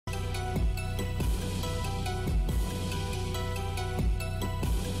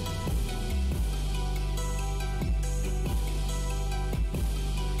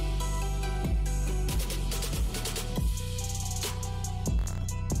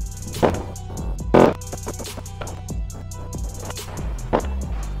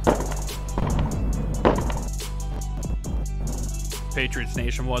Patriots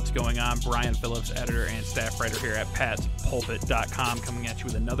Nation, what's going on? Brian Phillips, editor and staff writer here at patspulpit.com, coming at you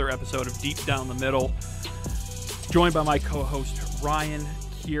with another episode of Deep Down the Middle. Joined by my co-host, Ryan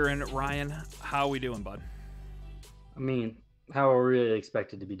Kieran. Ryan, how are we doing, bud? I mean, how are we really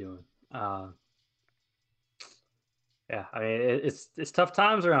expected to be doing? Yeah, I mean, it's tough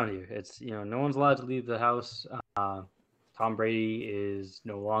times around here. It's, no one's allowed to leave the house. Tom Brady is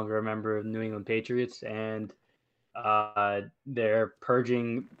no longer a member of the New England Patriots, and they're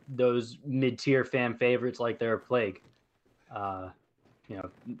purging those mid-tier fan favorites like they're a plague.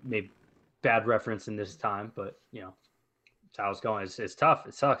 Maybe bad reference in this time, but it's how it's going. It's tough.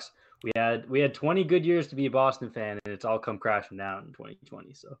 It sucks. We had 20 good years to be a Boston fan, and it's all come crashing down in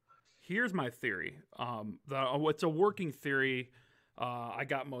 2020. So here's my theory. It's a working theory. I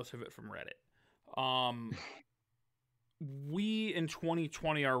got most of it from Reddit. We in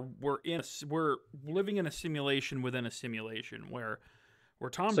 2020 we're living in a simulation within a simulation where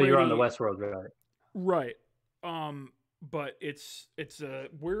Tom Brady. So you're on the Westworld, right? Right. But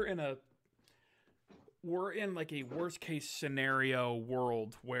we're in like a worst case scenario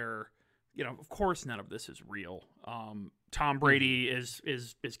world where, of course none of this is real. Tom Brady is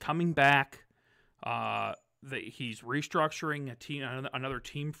coming back. He's restructuring another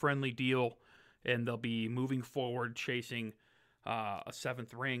team friendly deal, and they'll be moving forward chasing a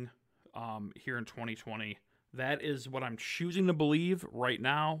seventh ring here in 2020. That is what I'm choosing to believe right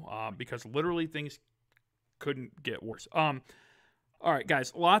now, because literally things couldn't get worse. All right,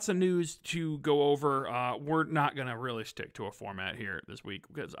 guys, lots of news to go over. We're not going to really stick to a format here this week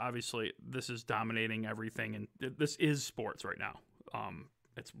because obviously this is dominating everything, and this is sports right now.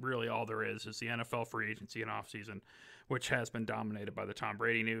 It's really all there is the NFL free agency and offseason, which has been dominated by the Tom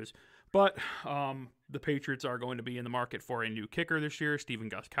Brady news. But the Patriots are going to be in the market for a new kicker this year. Stephen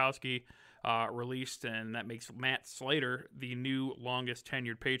Gostkowski released, and that makes Matt Slater the new longest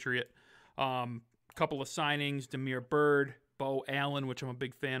tenured Patriot. Couple of signings, Damiere Byrd, Bo Allen, which I'm a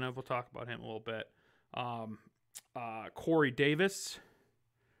big fan of. We'll talk about him a little bit. Corey Davis,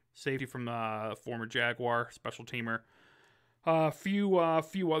 safety from the former Jaguar, special teamer. A few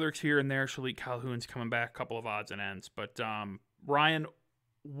others here and there. Shalik Calhoun's coming back, a couple of odds and ends. But Ryan,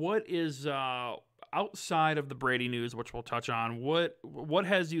 what is outside of the Brady news, which we'll touch on? What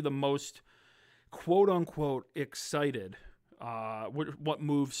has you the most quote unquote excited? What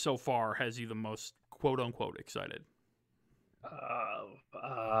moves so far has you the most quote unquote excited?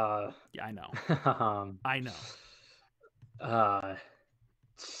 Yeah, I know. I know.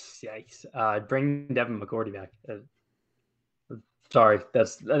 Yikes. Bring Devin McCourty back. Sorry,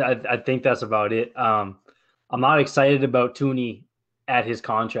 I think that's about it. I'm not excited about Tooney at his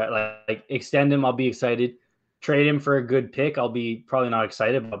contract. Like extend him, I'll be excited. Trade him for a good pick, I'll be probably not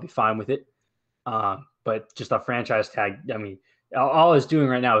excited, but I'll be fine with it. But just a franchise tag, I mean, all it's doing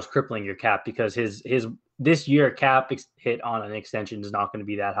right now is crippling your cap because his this year cap hit on an extension is not going to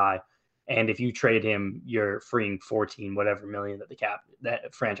be that high. And if you trade him, you're freeing 14 whatever million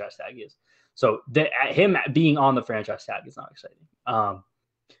that franchise tag is. So him being on the franchise tag is not exciting.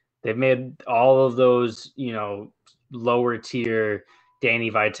 They've made all of those, lower tier Danny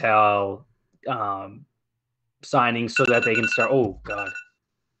Vitale signings so that they can start. Oh God,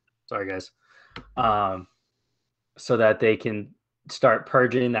 sorry guys. So that they can start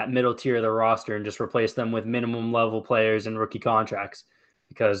purging that middle tier of the roster and just replace them with minimum level players and rookie contracts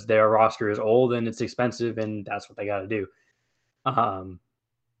because their roster is old and it's expensive and that's what they got to do.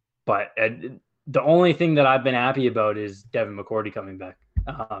 But the only thing that I've been happy about is Devin McCourty coming back.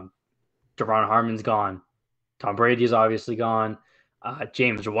 Devon Harmon's gone. Tom Brady's obviously gone.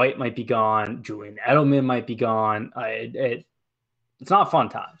 James White might be gone. Julian Edelman might be gone. It's not fun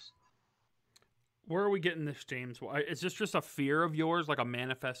times. Where are we getting this, James? Is this just a fear of yours, like a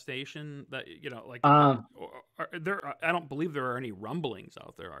manifestation that I don't believe there are any rumblings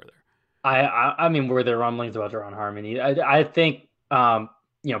out there, are there? I mean, were there rumblings about Devon Harmon? I think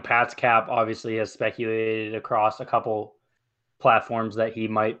Pat's cap obviously has speculated across a couple platforms that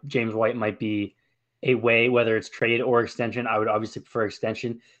James White might be a way, whether it's trade or extension. I would obviously prefer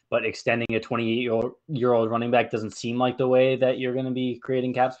extension, but extending a 28-year-old running back doesn't seem like the way that you're going to be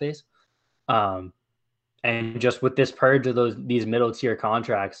creating cap space. And just with this purge of these middle tier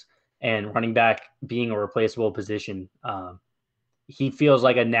contracts and running back being a replaceable position, he feels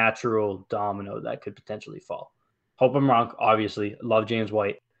like a natural domino that could potentially fall. Hope I'm wrong. Obviously, love James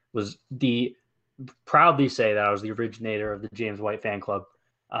White. Proudly say that I was the originator of the James White fan club.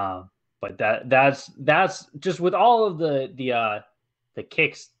 But that's just with all of the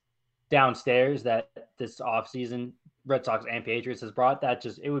kicks downstairs that this offseason Red Sox and Patriots has brought.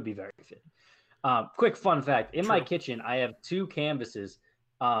 It would be very fitting. Quick fun fact: in my True. kitchen, I have 2 canvases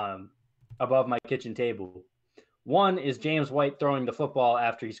above my kitchen table. One is James White throwing the football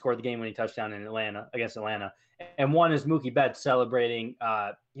after he scored the game-winning touchdown in Atlanta against Atlanta, and one is Mookie Betts celebrating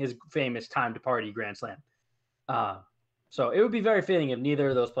his famous time to party grand slam. So it would be very fitting if neither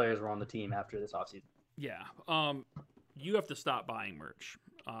of those players were on the team after this offseason. Yeah. You have to stop buying merch.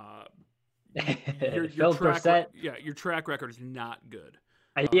 Phil Dorsett. Your track record is not good.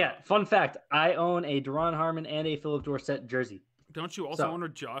 Fun fact: I own a Duron Harmon and a Philip Dorsett jersey. Don't you also own a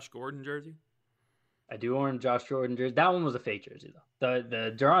Josh Gordon jersey? I do own a Josh Gordon jersey. That one was a fake jersey though.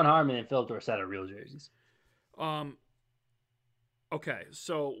 The Duron Harmon and Philip Dorsett are real jerseys. Okay,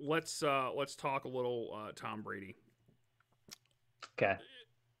 so let's talk a little Tom Brady. Okay.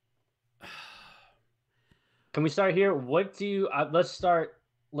 Can we start here? What do you? Let's start.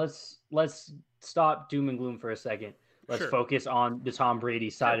 Let's stop doom and gloom for a second. Let's focus on the Tom Brady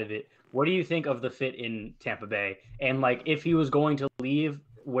side of it. What do you think of the fit in Tampa Bay? And like, if he was going to leave,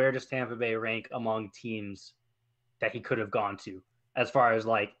 where does Tampa Bay rank among teams that he could have gone to, as far as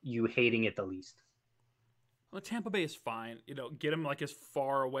like you hating it the least? Well, Tampa Bay is fine. Get him like as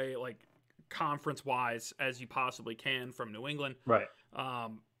far away, like conference wise, as you possibly can from New England. Right.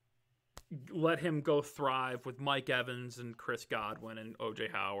 Let him go thrive with Mike Evans and Chris Godwin and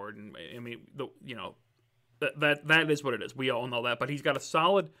OJ Howard, and I mean, that is what it is. We all know that, but he has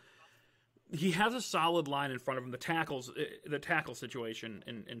a solid line in front of him. The tackle situation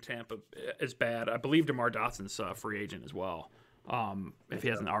in Tampa is bad. I believe DeMar Dotson's a free agent as well, if he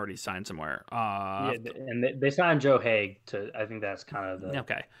hasn't already signed somewhere. And they signed Joe Haig to. I think that's kind of the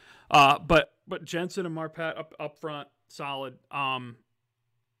okay. But Jensen and Marpet up front, solid.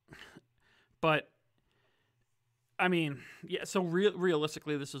 But I mean, yeah. So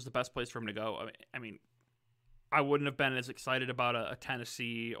realistically, this is the best place for him to go. I mean, I wouldn't have been as excited about a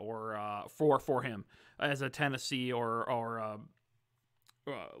Tennessee or for him as a Tennessee or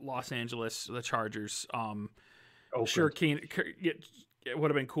Los Angeles, the Chargers. Sure, it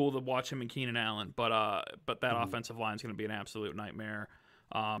would have been cool to watch him and Keenan Allen, but that offensive line is going to be an absolute nightmare.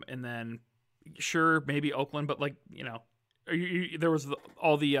 And then sure, maybe Oakland, but like there was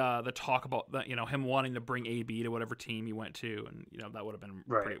all the talk about that, him wanting to bring AB to whatever team he went to, and that would have been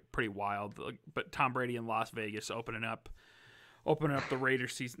pretty wild. But Tom Brady in Las Vegas opening up the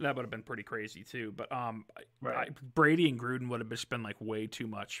Raiders season, that would have been pretty crazy too. But Brady and Gruden would have just been like way too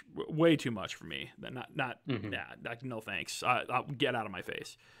much for me. No thanks. I'll get out of my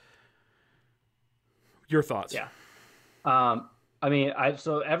face. Your thoughts? Yeah. I mean,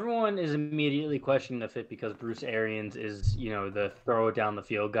 so everyone is immediately questioning the fit because Bruce Arians is, the throw it down the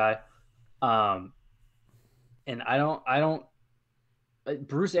field guy. And I don't.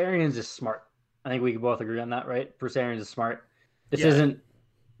 Bruce Arians is smart. I think we can both agree on that, right? Bruce Arians is smart. This isn't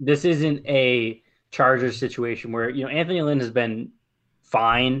a Chargers situation where Anthony Lynn has been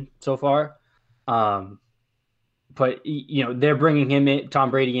fine so far, but they're bringing Tom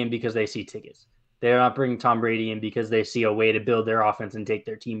Brady in because they see tickets. They're not bringing Tom Brady in because they see a way to build their offense and take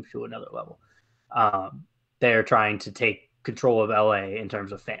their team to another level. They're trying to take control of LA in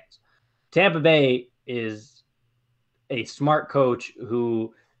terms of fans. Tampa Bay is a smart coach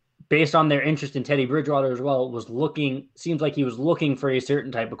who, based on their interest in Teddy Bridgewater as well, seems like he was looking for a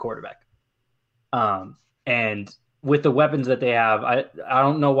certain type of quarterback. And with the weapons that they have, I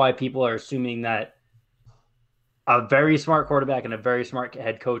don't know why people are assuming that a very smart quarterback and a very smart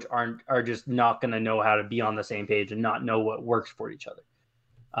head coach are just not going to know how to be on the same page and not know what works for each other.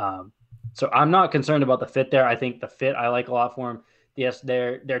 So I'm not concerned about the fit there. I think the fit I like a lot for him. Yes,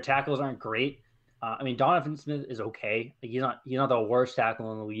 their tackles aren't great. I mean, Donovan Smith is okay. Like, he's not the worst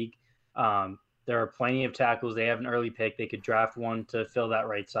tackle in the league. There are plenty of tackles. They have an early pick. They could draft one to fill that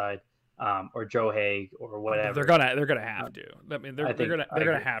right side, or Joe Haig or whatever. They're gonna have to. I mean, they're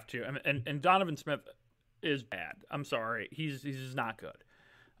gonna have to. And Donovan Smith is bad. I'm sorry, he's not good.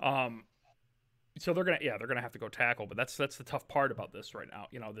 So they're gonna have to go tackle. But that's the tough part about this right now.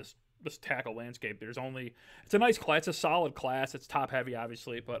 This tackle landscape. It's a nice class. It's a solid class. It's top heavy,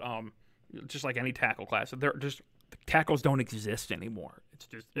 obviously, but just like any tackle class, the tackles don't exist anymore. It's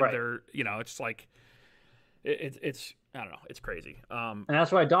just they're it's like it's I don't know. It's crazy. And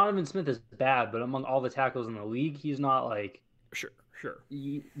that's why Donovan Smith is bad. But among all the tackles in the league, he's not like sure.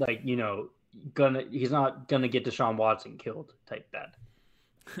 He's not gonna get Deshaun Watson killed type bad.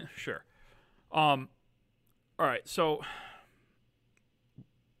 Sure. All right. So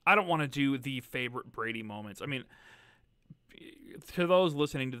I don't want to do the favorite Brady moments. I mean, to those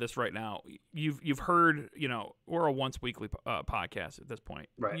listening to this right now, you've heard, we're a once weekly podcast at this point.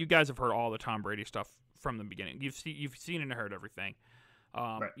 Right. You guys have heard all the Tom Brady stuff from the beginning. You've seen and heard everything.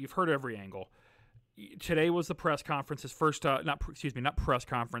 You've heard every angle. today was the press conference. His first, not press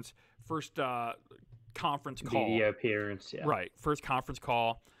conference, first conference call. Media appearance, yeah. Right, first conference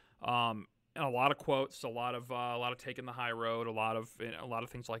call. And a lot of quotes, a lot of taking the high road, a lot of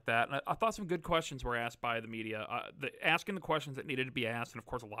things like that. And I thought some good questions were asked by the media, asking the questions that needed to be asked. And of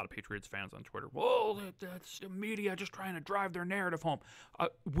course, a lot of Patriots fans on Twitter, "Whoa, that's the media just trying to drive their narrative home."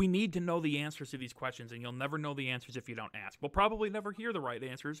 We need to know the answers to these questions, and you'll never know the answers if you don't ask. We'll probably never hear the right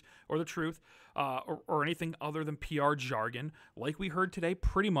answers or the truth, or anything other than PR jargon, like we heard today,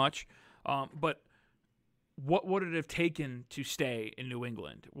 pretty much. But what would it have taken to stay in New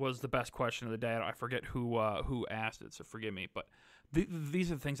England was the best question of the day. I forget who asked it, so forgive me. But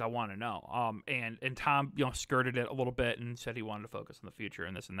these are the things I want to know. And Tom, skirted it a little bit and said he wanted to focus on the future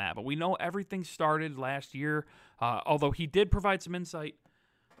and this and that. But we know everything started last year. Although he did provide some insight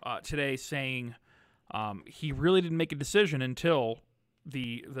today, saying he really didn't make a decision until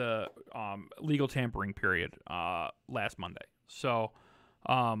the legal tampering period last Monday. So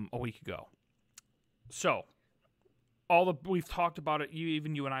a week ago. So, we've talked about it.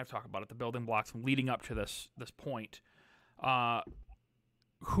 Even you and I have talked about it. The building blocks leading up to this point.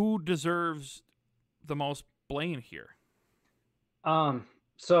 Who deserves the most blame here?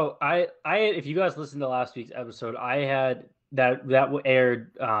 So I if you guys listened to last week's episode, I had that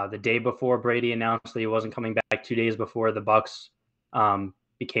aired the day before Brady announced that he wasn't coming back. 2 days before the Bucs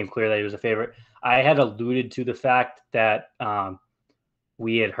became clear that he was a favorite. I had alluded to the fact that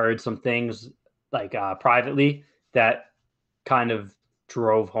we had heard some things privately that kind of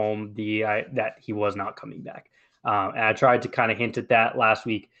drove home that he was not coming back. And I tried to kind of hint at that last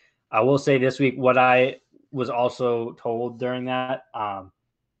week. I will say this week, what I was also told during that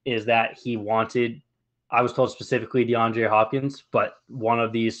is that I was told specifically DeAndre Hopkins, but one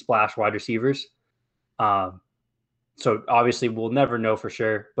of these splash wide receivers. So obviously we'll never know for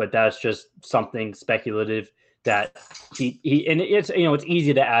sure, but that's just something speculative that he and it's it's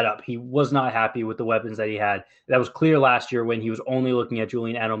easy to add up. He was not happy with the weapons that he had. That was clear last year when he was only looking at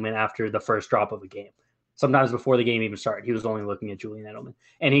Julian Edelman after the first drop of a game. Sometimes before the game even started, he was only looking at Julian Edelman.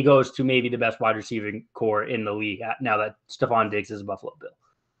 And he goes to maybe the best wide receiving core in the league now that Stephon Diggs is a Buffalo Bill.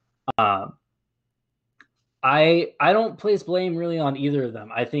 I don't place blame really on either of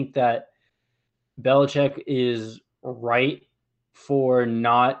them. I think that Belichick is right for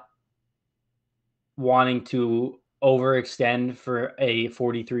not wanting to overextend for a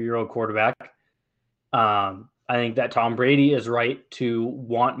 43-year-old quarterback. I think that Tom Brady is right to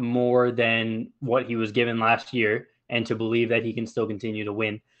want more than what he was given last year and to believe that he can still continue to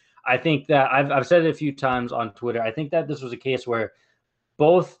win. I think that I've said it a few times on Twitter. I think that this was a case where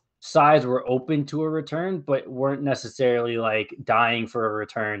both sides were open to a return, but weren't necessarily dying for a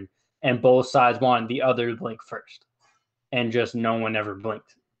return. And both sides wanted the other to blink first. And just no one ever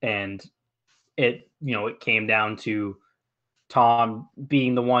blinked. And it came down to Tom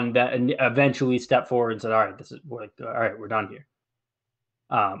being the one that eventually stepped forward and said, "All right, we're done here."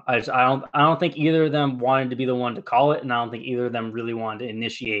 I don't think either of them wanted to be the one to call it, and I don't think either of them really wanted to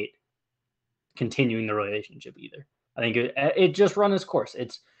initiate continuing the relationship either. I think it just run its course.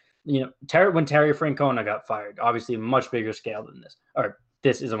 It's when Terry Francona got fired, obviously a much bigger scale than this, or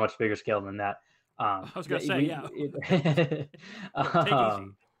this is a much bigger scale than that. I was gonna say, yeah.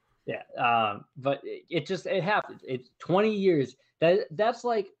 Yeah. But it happens. It's 20 years. That's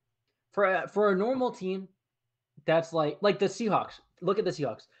like for a normal team, that's like the Seahawks. Look at the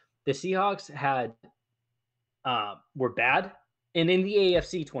Seahawks. The Seahawks were bad and in the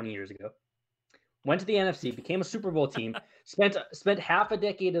AFC 20 years ago. Went to the NFC, became a Super Bowl team, spent half a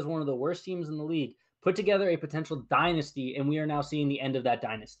decade as one of the worst teams in the league, put together a potential dynasty, and we are now seeing the end of that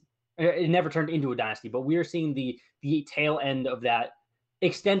dynasty. It never turned into a dynasty, but we are seeing the tail end of that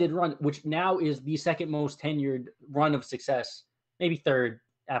extended run, which now is the second most tenured run of success, maybe third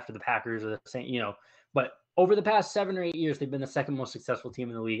after the Packers or the Saints, but over the past 7 or 8 years, they've been the second most successful team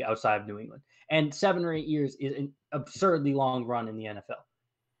in the league outside of New England. And 7 or 8 years is an absurdly long run in the NFL.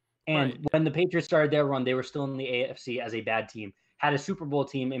 And when the Patriots started their run, they were still in the AFC as a bad team, had a Super Bowl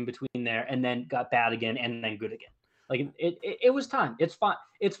team in between there, and then got bad again and then good again. It was time. It's fine.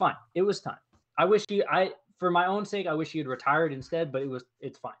 It's fine. It was time. For my own sake, I wish he had retired instead, but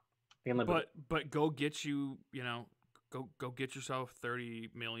it's fine. But go get go get yourself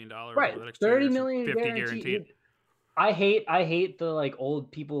 $30 million. Right, $30 million guaranteed. I hate the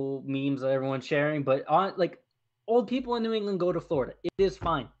old people memes that everyone's sharing, but old people in New England go to Florida. It is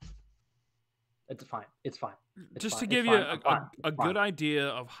fine. It's fine. It's fine. Just to give you a good idea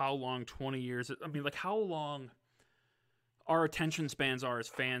of how long 20 years. I mean, how long our attention spans are as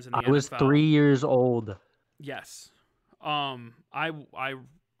fans in the NFL. I was 3 years old. Yes. I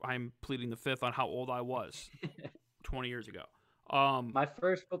I'm pleading the fifth on how old I was 20 years ago. My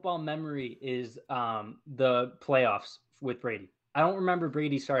first football memory is the playoffs with Brady. I don't remember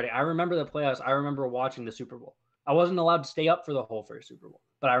Brady starting. I remember the playoffs. I remember watching the Super Bowl. I wasn't allowed to stay up for the whole first Super Bowl,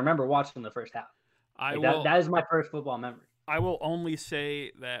 but I remember watching the first half. That is my first football memory. I will only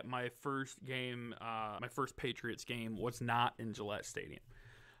say that my first game, my first Patriots game, was not in Gillette Stadium.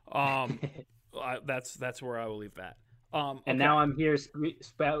 That's where I will leave that. And now I'm here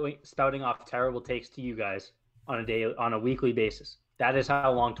spouting off terrible takes to you guys on a weekly basis. That is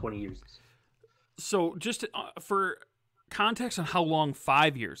how long 20 years is. So just for context on how long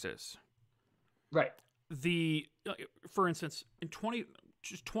 5 years is. Right. For instance, in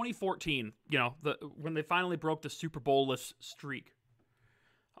 2014, when they finally broke the Super Bowl-less streak,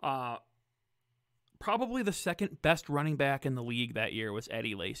 probably the second best running back in the league that year was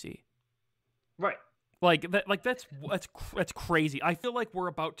Eddie Lacy. Right. That's crazy. I feel like we're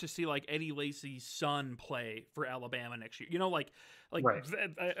about to see like Eddie Lacy's son play for Alabama next year. Right.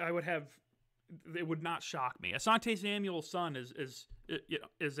 I would have. It would not shock me. Asante Samuel's son is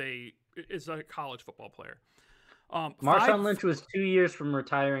a college football player. Marshawn Lynch was 2 years from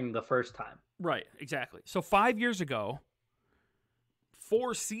retiring the first time. Right, exactly. So 5 years ago,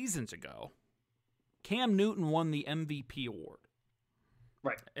 4 seasons ago, Cam Newton won the MVP award.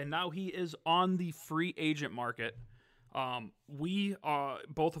 Right. And now he is on the free agent market. We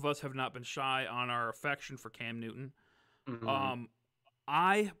both of us have not been shy on our affection for Cam Newton. Mm-hmm.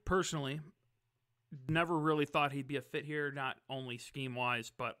 I personally never really thought he'd be a fit here, not only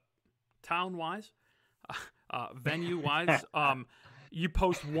scheme-wise, but town-wise. Venue-wise, you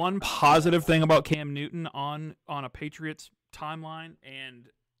post one positive thing about Cam Newton on a Patriots timeline, and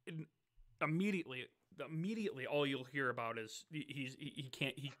immediately all you'll hear about is he's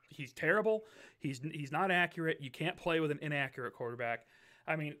terrible. He's not accurate. You can't play with an inaccurate quarterback.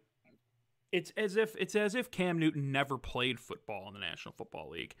 I mean, it's as if Cam Newton never played football in the National Football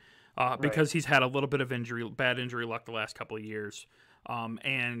League, because he's had a little bit of bad injury luck the last couple of years,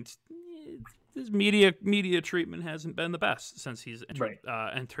 and his media treatment hasn't been the best since he's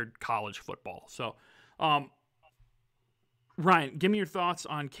entered college football. So, Ryan, give me your thoughts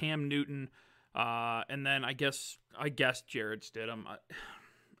on Cam Newton, and then I guess Jared Stidham.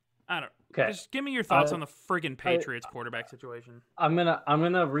 I don't. Okay. Just give me your thoughts on the friggin' Patriots quarterback situation. I'm gonna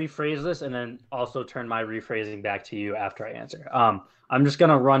rephrase this and then also turn my rephrasing back to you after I answer. I'm just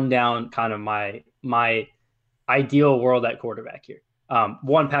gonna run down kind of my ideal world at quarterback here.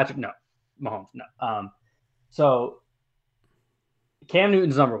 Mahomes, no. So Cam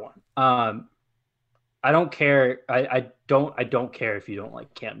Newton's number one. I don't care. I don't care if you don't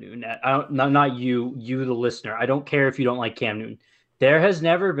like Cam Newton. Not you, the listener. I don't care if you don't like Cam Newton. There has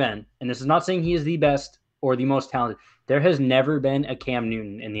never been, and this is not saying he is the best or the most talented. There has never been a Cam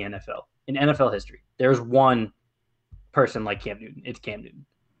Newton in the NFL, in NFL history. There's one person like Cam Newton. It's Cam Newton.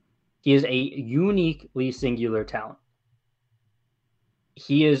 He is a uniquely singular talent.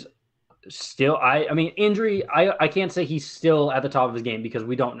 He is still, I mean, injury, I can't say he's still at the top of his game because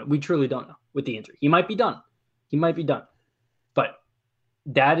we don't know. We truly don't know with the injury. He might be done. But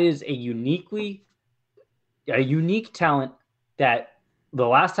that is a unique talent that the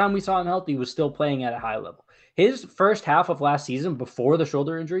last time we saw him healthy was still playing at a high level. His first half of last season, before the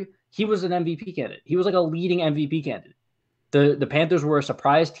shoulder injury, he was an MVP candidate. He was like a leading MVP candidate. The Panthers were a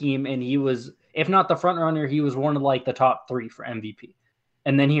surprise team, and he was, if not the front runner, he was one of like the top 3 for MVP.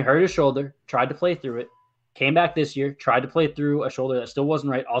 And then he hurt his shoulder, tried to play through it, came back this year, tried to play through a shoulder that still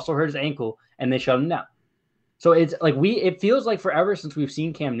wasn't right, also hurt his ankle, and they shut him down. So it's like it feels like forever since we've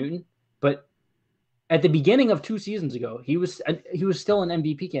seen Cam Newton, but at the beginning of 2 seasons ago, he was still an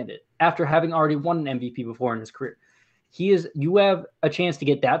MVP candidate after having already won an MVP before in his career. You have a chance to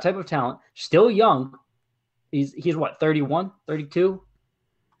get that type of talent, still young. He's what, 31, 32?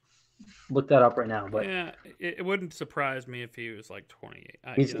 Look that up right now. But yeah, it wouldn't surprise me if he was like 28.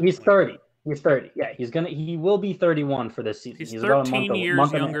 He's 30. He's 30. Yeah, he will be 31 for this season. He's 13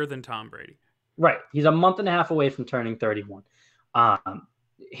 years younger than Tom Brady. Right. He's a month and a half away from turning 31.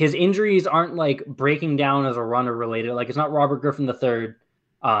 His injuries aren't like breaking down as a runner related. Like it's not Robert Griffin III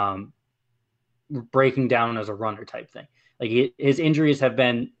breaking down as a runner type thing. Like his injuries have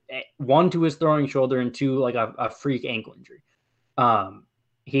been 1 to his throwing shoulder and 2 like a freak ankle injury.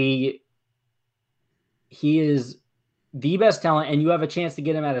 He is the best talent, and you have a chance to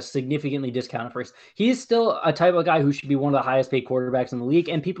get him at a significantly discounted price. He's still a type of guy who should be one of the highest paid quarterbacks in the league,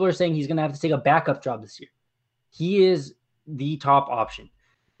 and people are saying he's going to have to take a backup job this year. He is the top option.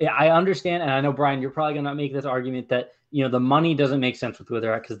 I understand, and I know, Brian, you're probably going to make this argument that the money doesn't make sense with where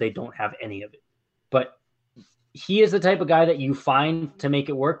they're at because they don't have any of it. But he is the type of guy that you find to make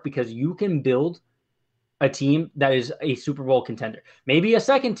it work because you can build a team that is a Super Bowl contender. Maybe a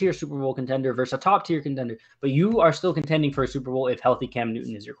second tier Super Bowl contender versus a top tier contender, but you are still contending for a Super Bowl if healthy Cam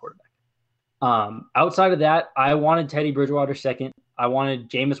Newton is your quarterback. Outside of that, I wanted Teddy Bridgewater second. I wanted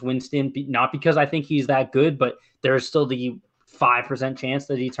Jameis Winston, not because I think he's that good, but there's still the 5% chance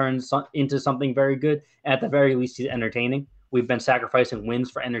that he turns into something very good. At the very least, he's entertaining. We've been sacrificing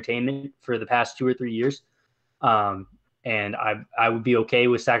wins for entertainment for the past 2 or 3 years. And I would be okay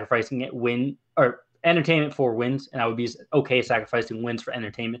with sacrificing entertainment for wins, and I would be okay sacrificing wins for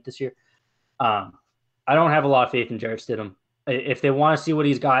entertainment this year. I don't have a lot of faith in Jarrett Stidham. If they want to see what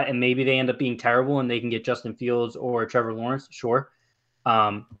he's got, and maybe they end up being terrible and they can get Justin Fields or Trevor Lawrence, sure.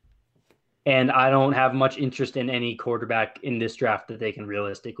 And I don't have much interest in any quarterback in this draft that they can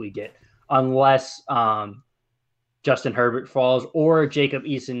realistically get, unless Justin Herbert falls or Jacob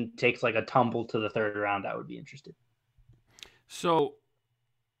Eason takes like a tumble to the third round. I would be interested. So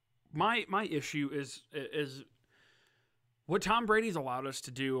my issue is what Tom Brady's allowed us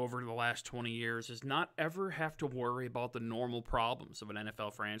to do over the last 20 years is not ever have to worry about the normal problems of an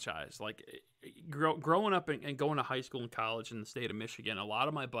NFL franchise. Like growing up and going to high school and college in the state of Michigan, a lot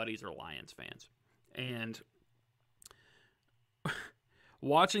of my buddies are Lions fans. And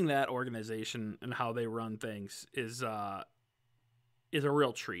watching that organization and how they run things is a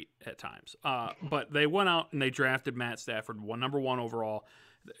real treat at times. But they went out and they drafted Matt Stafford, number 1 overall.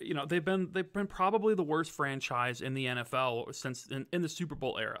 You know, they've been probably the worst franchise in the NFL since in the Super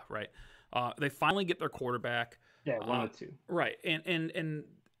Bowl era, right? They finally get their quarterback. Yeah, 1 or 2. Right. And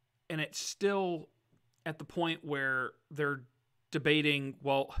it's still at the point where they're debating,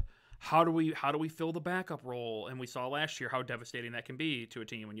 well, how do we fill the backup role? And we saw last year how devastating that can be to a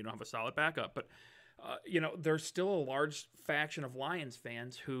team when you don't have a solid backup. But there's still a large faction of Lions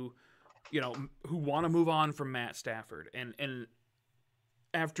fans who want to move on from Matt Stafford. And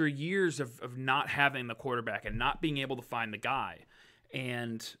after years of not having the quarterback and not being able to find the guy,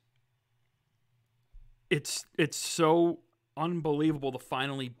 and it's so unbelievable to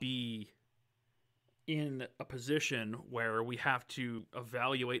finally be in a position where we have to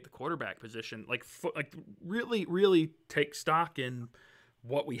evaluate the quarterback position, like really, really take stock in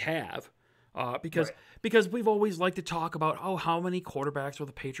what we have. Because we've always liked to talk about, how many quarterbacks are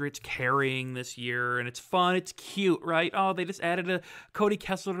the Patriots carrying this year, and it's fun, it's cute, right? Oh, they just added a Cody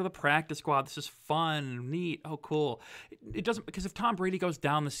Kessler to the practice squad. This is fun, neat, oh, cool. It doesn't, because if Tom Brady goes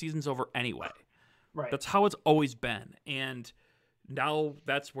down, the season's over anyway. Right. That's how it's always been, and now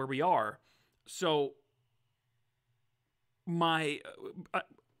that's where we are. So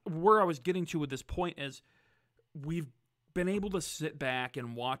where I was getting to with this point is we've been able to sit back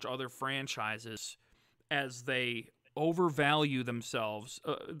and watch other franchises as they overvalue themselves.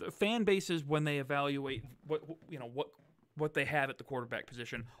 The fan bases, when they evaluate what they have at the quarterback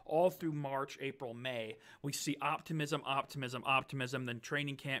position, all through March, April, May, we see optimism. Then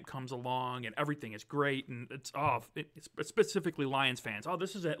training camp comes along and everything is great, and it's specifically Lions fans. Oh,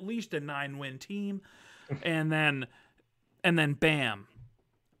 this is at least a 9-win team, and then bam.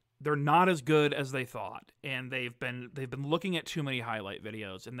 They're not as good as they thought, and they've been looking at too many highlight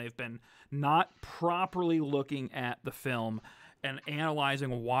videos, and they've been not properly looking at the film and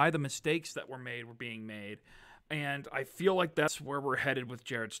analyzing why the mistakes that were made were being made. And I feel like that's where we're headed with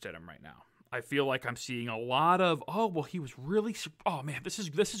Jarrett Stidham right now. I feel like I'm seeing a lot of, he was really, this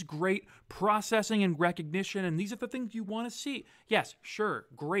is great processing and recognition, and these are the things you want to see. Yes, sure,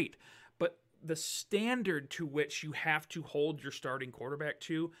 great. But the standard to which you have to hold your starting quarterback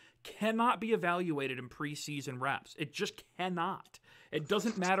to cannot be evaluated in preseason reps. It just cannot. It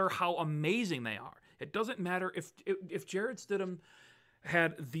doesn't matter how amazing they are. It doesn't matter if Jarrett Stidham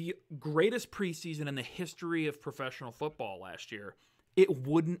had the greatest preseason in the history of professional football last year, it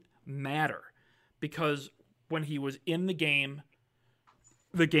wouldn't matter, because when he was in the game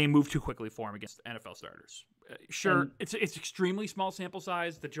moved too quickly for him against NFL starters. Sure, it's extremely small sample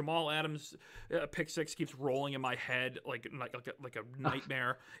size. The Jamal Adams pick six keeps rolling in my head like a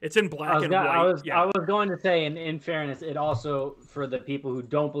nightmare. It's in black and white. I was going to say, in fairness, it also, for the people who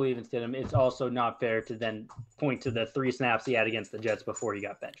don't believe in Stidham, it's also not fair to then point to the 3 snaps he had against the Jets before he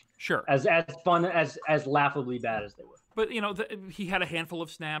got benched. Sure, as fun as laughably bad as they were. But he had a handful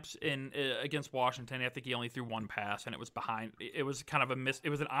of snaps against Washington. I think he only threw 1 pass, and it was behind. It was kind of it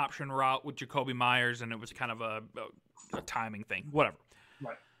was an option route with Jacoby Myers, and it was kind of a timing thing. Whatever.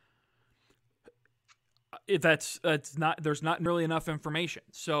 Right. That's not. There's not really enough information.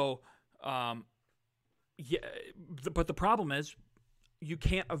 So, but the problem is, you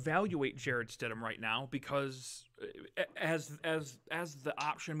can't evaluate Jarrett Stidham right now because as the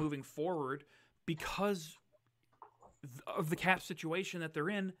option moving forward, because of the cap situation that they're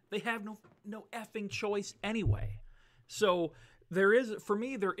in, they have no effing choice anyway. So there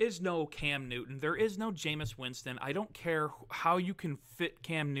is no Cam Newton. There is no Jameis Winston. I don't care how you can fit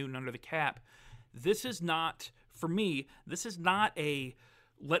Cam Newton under the cap. This is not, for me, this is not a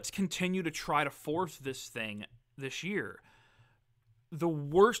let's continue to try to force this thing this year. The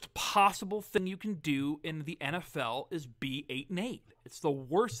worst possible thing you can do in the NFL is be 8-8. It's the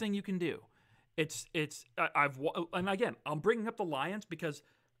worst thing you can do. And again, I'm bringing up the Lions because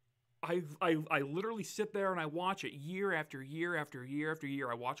I literally sit there and I watch it year after year after year after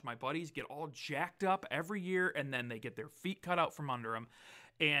year. I watch my buddies get all jacked up every year, and then they get their feet cut out from under them.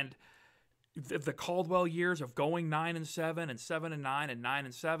 And the Caldwell years of going 9-7 and 7-9 and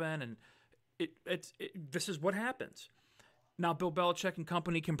 9-7, and this is what happens. Now, Bill Belichick and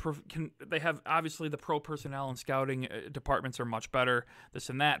company can they have, obviously the pro personnel and scouting departments are much better, this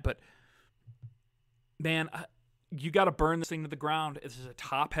and that, but man, you got to burn this thing to the ground. This is a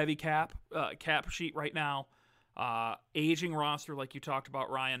top-heavy cap sheet right now, aging roster like you talked about,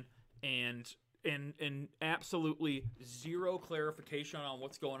 Ryan, and absolutely zero clarification on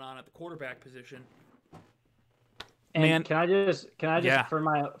what's going on at the quarterback position. And man, can I just yeah. for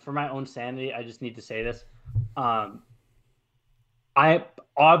my own sanity, I just need to say this. I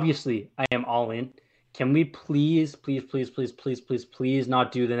am all in. Can we please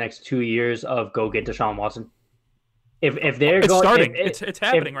not do the next 2 years of go get Deshaun Watson? If they're it's going, starting, it's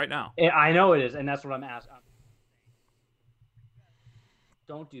happening right now. I know it is, and that's what I'm asking.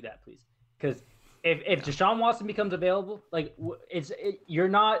 Don't do that, please, because if Deshaun Watson becomes available, like you're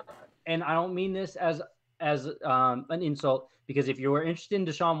not, and I don't mean this as an insult, because if you are interested in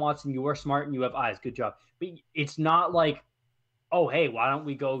Deshaun Watson, you are smart and you have eyes. Good job, but it's not like, oh, hey, why don't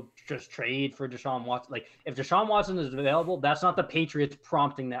we go just trade for Deshaun Watson? Like, if Deshaun Watson is available, that's not the Patriots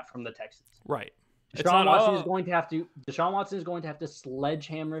prompting that from the Texans. Right. Deshaun Watson is going to have to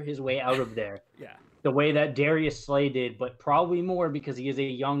sledgehammer his way out of there. Yeah. The way that Darius Slay did, but probably more because he is a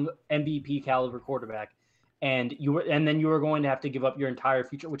young MVP caliber quarterback. And then you were going to have to give up your entire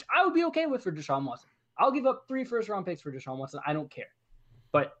future, which I would be okay with for Deshaun Watson. I'll give up 3 first-round picks for Deshaun Watson. I don't care.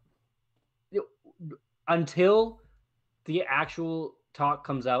 But until the actual talk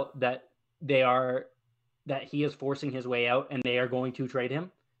comes out that he is forcing his way out and they are going to trade him,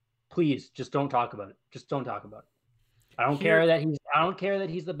 please just don't talk about it. Just don't talk about it. I don't care that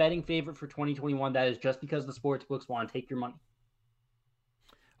he's the betting favorite for 2021. That is just because the sports books want to take your money.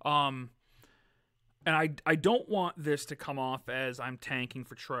 And I don't want this to come off as I'm tanking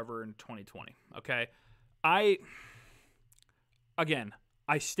for Trevor in 2020. Okay, I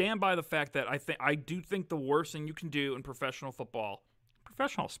stand by the fact that I do think the worst thing you can do in professional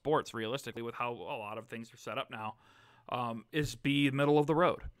sports, realistically, with how a lot of things are set up now, is be middle of the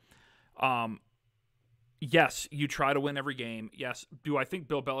road. Yes, you try to win every game. Yes. Do I think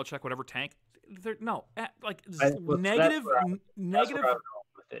Bill Belichick would ever tank? No. Negative.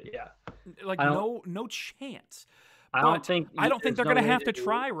 Yeah. Like no chance. I don't think they're going to have to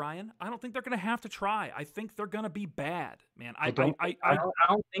try, Ryan. I don't think they're going to have to try. I think they're going to be bad, man. I don't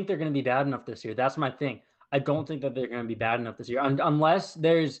think they're going to be bad enough this year. That's my thing. I don't think that they're going to be bad enough this year unless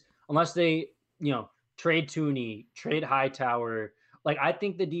they, trade Tooney, trade Hightower. Like, I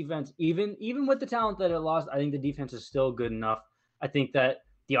think the defense, even with the talent that it lost, I think the defense is still good enough. I think that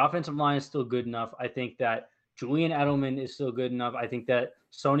the offensive line is still good enough. I think that Julian Edelman is still good enough. I think that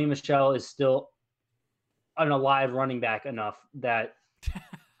Sony Michel is still an alive running back enough that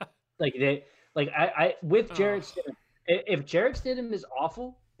with Jarrett Stidham, if Jarrett Stidham is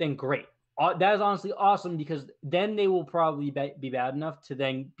awful, then great. That is honestly awesome, because then they will probably be bad enough to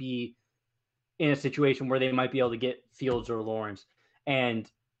then be in a situation where they might be able to get Fields or Lawrence.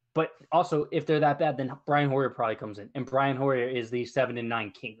 But also, if they're that bad, then Brian Hoyer probably comes in, and Brian Hoyer is the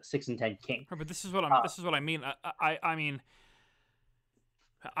 7-9 king, the 6-10 king. But this is what I mean.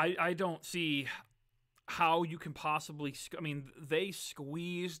 I don't see how you can possibly. They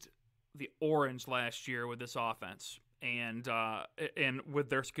squeezed the orange last year with this offense, and with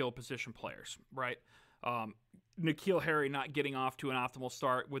their skill position players, right? N'Keal Harry not getting off to an optimal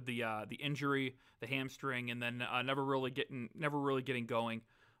start with the injury, the hamstring, and then never really getting going.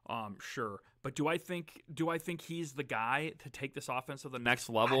 Sure, but do I think he's the guy to take this offense to the next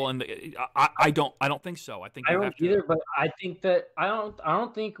level? And I don't think so. I don't either. But I think that I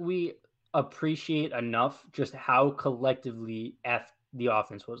don't think we appreciate enough just how collectively the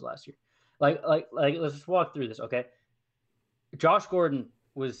offense was last year. Like let's just walk through this, okay? Josh Gordon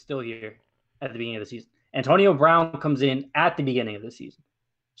was still here at the beginning of the season. Antonio Brown comes in at the beginning of the season.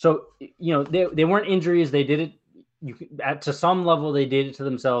 So, they weren't injuries. They did it to some level. They did it to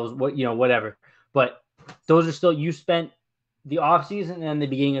themselves, whatever. But those are still, you spent the offseason and the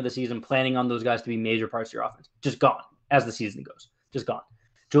beginning of the season planning on those guys to be major parts of your offense. Just gone as the season goes. Just gone.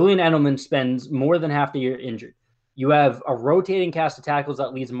 Julian Edelman spends more than half the year injured. You have a rotating cast of tackles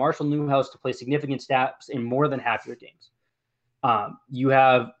that leads Marshall Newhouse to play significant snaps in more than half your games. You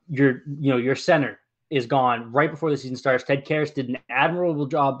have your center is gone right before the season starts. Ted Karras did an admirable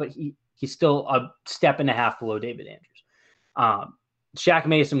job, but he's still a step and a half below David Andrews. Shaq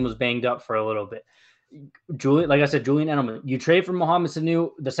Mason was banged up for a little bit. Julian Edelman. You trade for Mohamed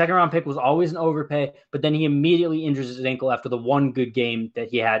Sanu. The second round pick was always an overpay, but then he immediately injures his ankle after the one good game that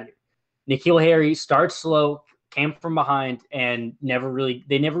he had. N'Keal Harry starts slow, came from behind, and they never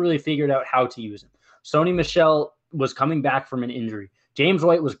really figured out how to use him. Sony Michel was coming back from an injury. James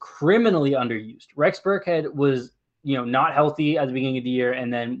White was criminally underused. Rex Burkhead was, not healthy at the beginning of the year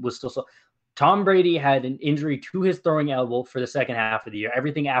and then was still slow. Tom Brady had an injury to his throwing elbow for the second half of the year,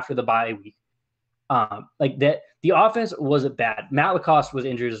 everything after the bye week. The offense wasn't bad. Matt Lacoste was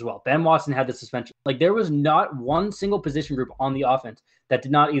injured as well. Ben Watson had the suspension. There was not one single position group on the offense that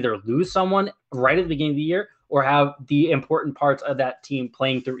did not either lose someone right at the beginning of the year or have the important parts of that team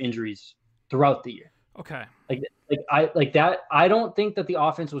playing through injuries throughout the year. Okay. I don't think that the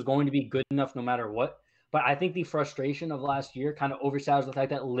offense was going to be good enough no matter what. But I think the frustration of last year kind of overshadows the fact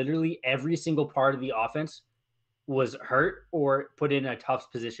that literally every single part of the offense was hurt or put in a tough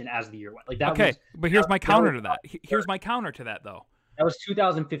position as the year went. But here's my counter to that. Here's my counter to that, though. That was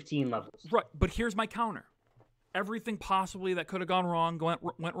 2015 levels. Right, but here's my counter. Everything possibly that could have gone wrong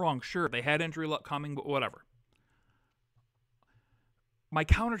went wrong. Sure, they had injury luck coming, but whatever. My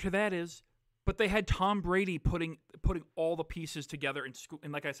counter to that is, but they had Tom Brady putting all the pieces together and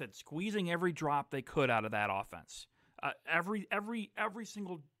like I said, squeezing every drop they could out of that offense. Every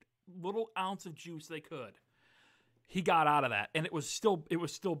single little ounce of juice they could. He got out of that, and it was still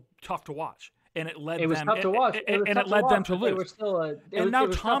tough to watch, and it led them tough to watch, and it led them to lose. They were still now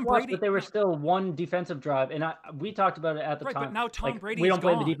Tom Brady, but they were still one defensive drive, and we talked about it at the time. But now Tom Brady, we don't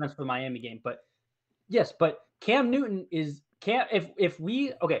play the defense for the Miami game, but yes, but Cam Newton is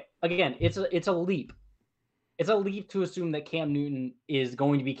again, it's a leap. It's a leap to assume that Cam Newton is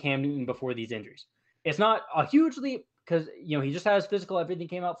going to be Cam Newton before these injuries. It's not a huge leap because he just had his physical, everything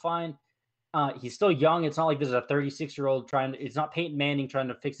came out fine. He's still young. It's not like this is a 36-year-old it's not Peyton Manning trying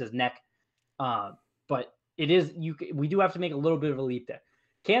to fix his neck. But it is, we do have to make a little bit of a leap there.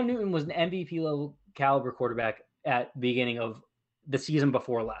 Cam Newton was an MVP level caliber quarterback at the beginning of the season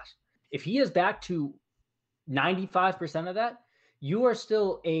before last. If he is back to 95% of that, you are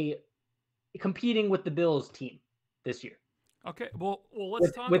still competing with the Bills team this year. Okay, well,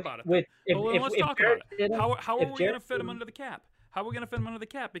 let's talk about it. Let's talk about it. How are we going to fit him under the cap? How are we going to fit him under the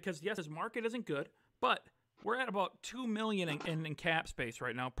cap? Because, yes, his market isn't good, but we're at about $2 million in cap space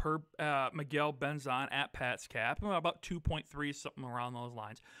right now per Miguel Benzon at Pat's cap. About 2.3, something around those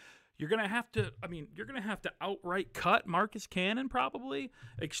lines. You're going to have to outright cut Marcus Cannon probably,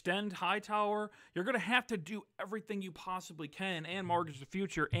 extend Hightower. You're going to have to do everything you possibly can and mortgage the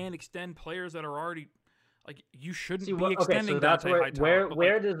future and extend players that are already, you shouldn't be extending that's Hightower.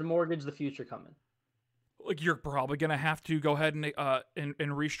 Where does mortgage the future come in? You're probably going to have to go ahead and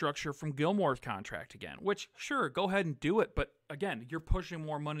restructure from Gilmore's contract again, which, sure, go ahead and do it. But, again, you're pushing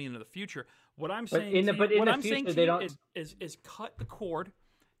more money into the future. What I'm saying is cut the cord.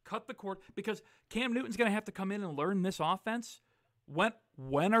 Cut the cord, because Cam Newton's going to have to come in and learn this offense.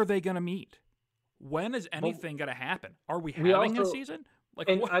 When are they going to meet? When is anything going to happen? Are we having a season?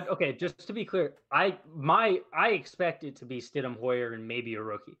 Just to be clear, I expect it to be Stidham, Hoyer, and maybe a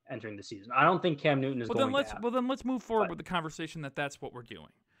rookie entering the season. I don't think Cam Newton is going to happen. Well, then let's move forward with the conversation that's what we're doing,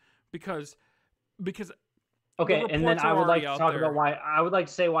 because. Okay, and then I would like to talk about why I would like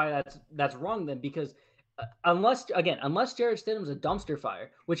to say why that's wrong then, because. Unless Jarrett Stidham's a dumpster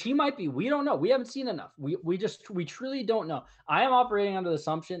fire, which he might be, we don't know. We haven't seen enough. We truly don't know. I am operating under the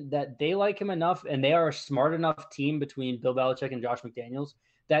assumption that they like him enough and they are a smart enough team between Bill Belichick and Josh McDaniels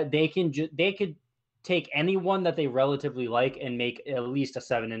that they could take anyone that they relatively like and make at least a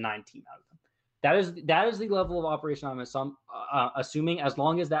 7-9 team out of them. That is the level of operation I'm assuming, as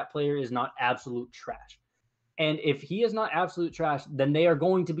long as that player is not absolute trash. And if he is not absolute trash, then they are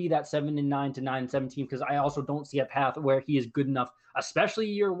going to be that 7-9 to 9-7 team, because I also don't see a path where he is good enough, especially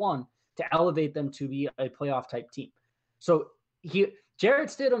year one, to elevate them to be a playoff type team. So Jarrett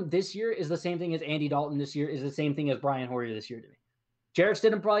Stidham this year is the same thing as Andy Dalton this year, is the same thing as Brian Hoyer this year to me. Jarrett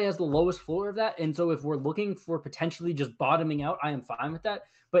Stidham probably has the lowest floor of that. And so if we're looking for potentially just bottoming out, I am fine with that.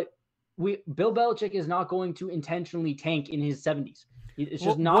 But Bill Belichick is not going to intentionally tank in his 70s. It's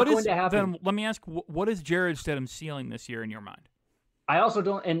just not going to happen. Then let me ask, what is Jarrett Stidham's ceiling this year in your mind? I also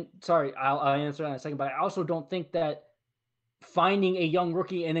don't, and sorry, I'll answer that in a second, but I also don't think that finding a young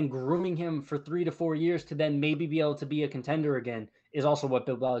rookie and then grooming him for 3 to 4 years to then maybe be able to be a contender again is also what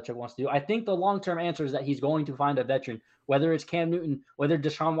Bill Belichick wants to do. I think the long-term answer is that he's going to find a veteran, whether it's Cam Newton, whether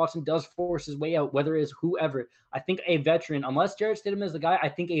Deshaun Watson does force his way out, whether it's whoever. I think a veteran, unless Jarrett Stidham is the guy, I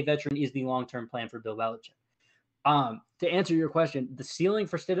think a veteran is the long-term plan for Bill Belichick. To answer your question, the ceiling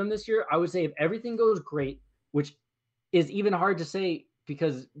for Stidham this year, I would say if everything goes great, which is even hard to say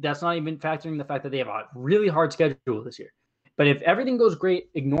because that's not even factoring the fact that they have a really hard schedule this year. But if everything goes great,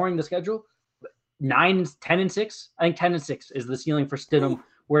 ignoring the schedule, 9, 10, and 6, I think 10 and 6 is the ceiling for Stidham,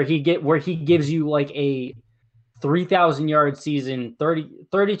 where he gives you like a 3,000 yard season,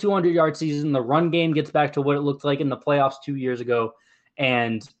 3,200 yard season. The run game gets back to what it looked like in the playoffs 2 years ago,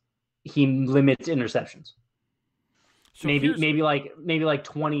 and he limits interceptions. So maybe like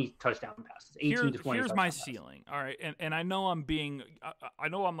 20 touchdown passes, 18 to 20. Here's my ceiling. All right, and I know I'm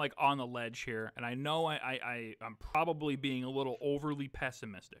like on the ledge here, and I know I'm probably being a little overly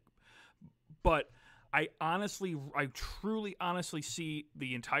pessimistic, but I truly honestly see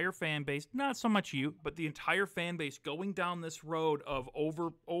the entire fan base, not so much you, but the entire fan base going down this road of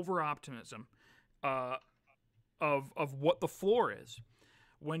over optimism, of what the floor is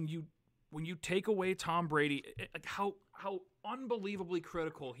when you take away Tom Brady, like how unbelievably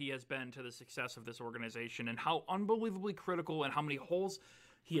critical he has been to the success of this organization, and how unbelievably critical and how many holes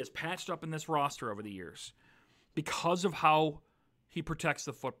he has patched up in this roster over the years because of how he protects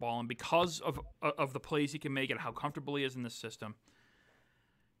the football and because of the plays he can make and how comfortable he is in the system.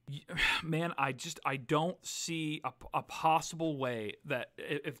 Man, I don't see a possible way that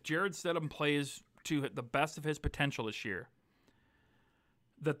if Jarrett Stidham plays to the best of his potential this year,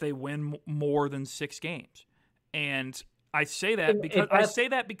 that they win more than 6 games. And I say that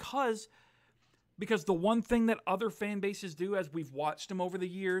because the one thing that other fan bases do, as we've watched them over the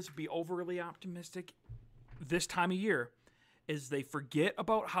years be overly optimistic this time of year, is they forget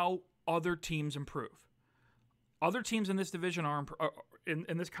about how other teams improve. Other teams in this division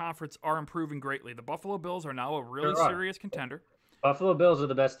in this conference are improving greatly. The Buffalo Bills are now a really serious contender. Buffalo Bills are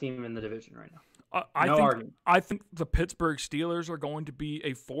the best team in the division right now. I think the Pittsburgh Steelers are going to be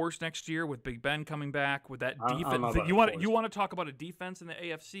a force next year with Big Ben coming back with that defense. You want to talk about a defense in the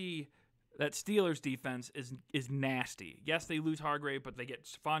AFC? That Steelers defense is nasty. Yes, they lose Hargrave, but they get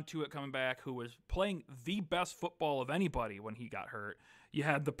Stephon Tuitt coming back, who was playing the best football of anybody when he got hurt. You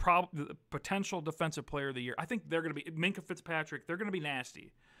had the potential defensive player of the year. I think they're going to be Minkah Fitzpatrick. They're going to be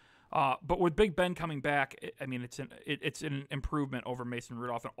nasty. But with Big Ben coming back, I mean, it's an improvement over Mason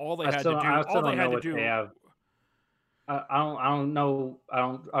Rudolph, and all they had to do. I don't know.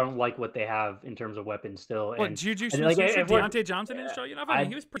 I don't like what they have in terms of weapons still. What, Juju Smith-Schuster, Deontay Johnson didn't show you enough? I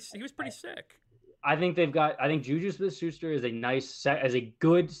mean, he was pretty sick. I think Juju Smith-Schuster is a as a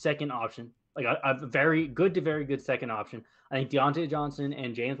good second option, like a very good to very good second option. I think Deontay Johnson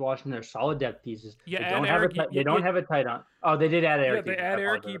and James Washington are solid depth pieces. Yeah, they don't have a tight end. Oh, they did add Eric. Yeah, they add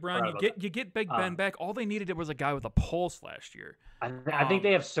Eric Ebron. You get Big Ben back. All they needed was a guy with a pulse last year. I think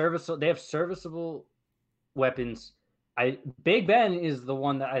they have serviceable weapons. Big Ben is the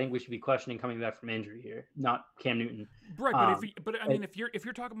one that I think we should be questioning coming back from injury here, not Cam Newton. Right, if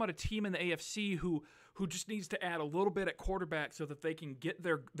you're talking about a team in the AFC who just needs to add a little bit at quarterback so that they can get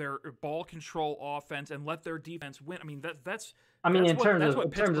their ball control offense and let their defense win. I mean in terms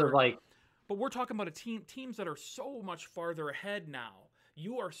of like, but we're talking about teams that are so much farther ahead now.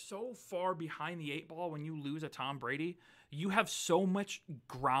 You are so far behind the 8 ball when you lose a Tom Brady. You have so much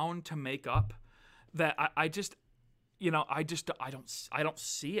ground to make up that I don't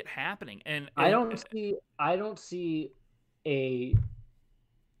see it happening. And I don't see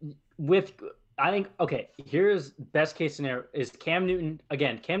I think, okay, here's best case scenario is Cam Newton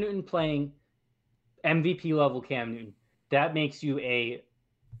playing MVP level Cam Newton. That makes you a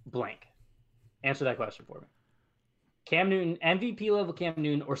blank. Answer that question for me. Cam Newton, MVP level Cam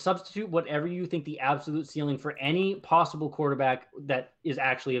Newton, or substitute whatever you think the absolute ceiling for any possible quarterback that is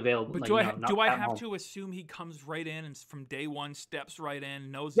actually available. But do I have to assume he comes right in and from day one steps right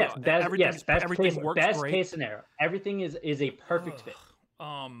in, knows everything works best great? Case scenario. Everything is a perfect fit.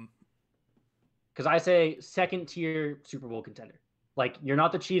 Because I say second tier Super Bowl contender. Like, you're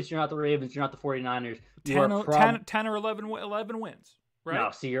not the Chiefs, you're not the Ravens, you're not the 49ers. 10 or 11 wins. Right?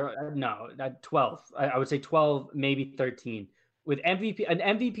 No, see, 12. I would say 12, maybe 13. With an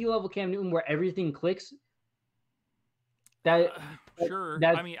MVP level Cam Newton where everything clicks. Sure. Sure.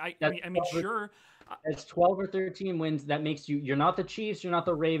 That's 12 or 13 wins. That makes you're not the Chiefs, you're not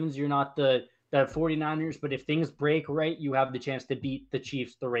the Ravens, you're not the 49ers. But if things break right, you have the chance to beat the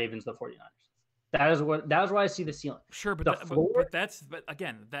Chiefs, the Ravens, the 49ers. That is why I see the ceiling. Sure, but The floor, but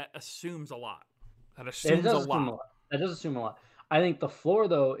again, that assumes a lot. That it assumes does a assume a lot. lot. That does assume a lot. I think the floor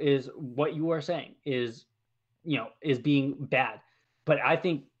though is what you are saying is, is being bad. But I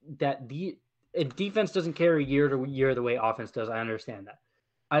think that if defense doesn't carry year to year the way offense does, I understand that.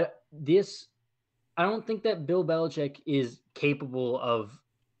 I this I don't think that Bill Belichick is capable of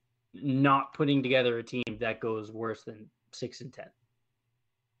not putting together a team that goes worse than 6-10.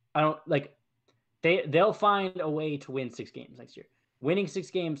 I don't like they'll find a way to win 6 games next year. Winning 6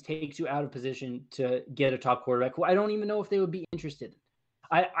 games takes you out of position to get a top quarterback who I don't even know if they would be interested in.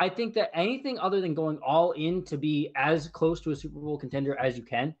 I think that anything other than going all in to be as close to a Super Bowl contender as you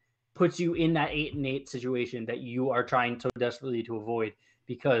can puts you in that 8-8 situation that you are trying so desperately to avoid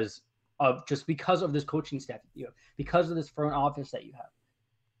because of this coaching staff that you have, because of this front office that you have.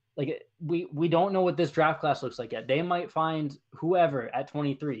 Like we don't know what this draft class looks like yet. They might find whoever at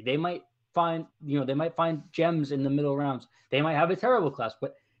 23. They might find gems in the middle rounds. They might have a terrible class,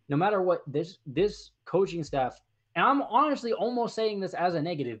 but no matter what, this coaching staff, and I'm honestly almost saying this as a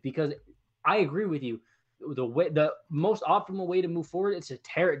negative because I agree with you. The most optimal way to move forward is to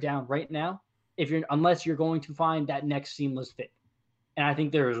tear it down right now, unless you're going to find that next seamless fit. And I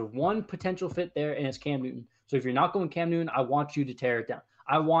think there is one potential fit there, and it's Cam Newton. So if you're not going Cam Newton, I want you to tear it down.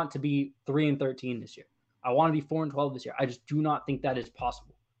 I want to be 3-13 this year. I want to be 4-12 this year. I just do not think that is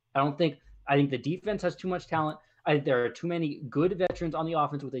possible. I think the defense has too much talent. I think there are too many good veterans on the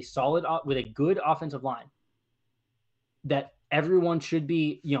offense with a good offensive line that everyone should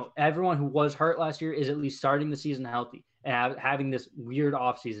be, everyone who was hurt last year is at least starting the season healthy and having this weird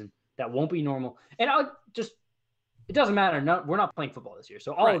offseason that won't be normal. And it doesn't matter. No, we're not playing football this year.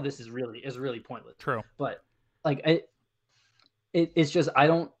 So all of this is really pointless. True. But like it's just I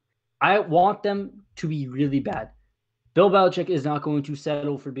want them to be really bad. Bill Belichick is not going to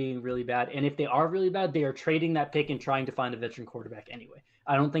settle for being really bad. And if they are really bad, they are trading that pick and trying to find a veteran quarterback anyway.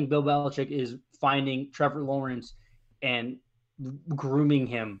 I don't think Bill Belichick is finding Trevor Lawrence and grooming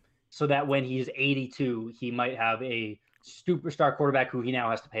him so that when he's 82, he might have a superstar quarterback who he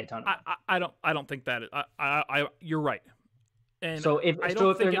now has to pay a ton of money. I don't think that is, you're right. And so if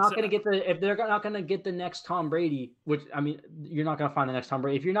they're not going to get the next Tom Brady, which I mean, you're not going to find the next Tom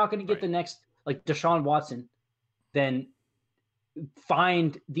Brady. If you're not going to get the next like Deshaun Watson, then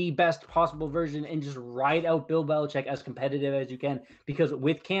find the best possible version and just ride out Bill Belichick as competitive as you can. Because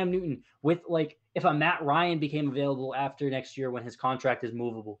with Cam Newton, if a Matt Ryan became available after next year when his contract is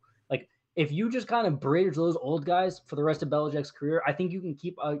movable, like if you just kind of bridge those old guys for the rest of Belichick's career, I think you can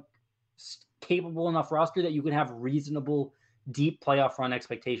keep a capable enough roster that you can have reasonable deep playoff run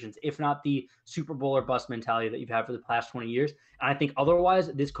expectations, if not the Super Bowl or bust mentality that you've had for the past 20 years. And I think otherwise,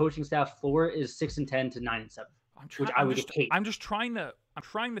 this coaching staff floor is 6-10 to 9-7. I'm trying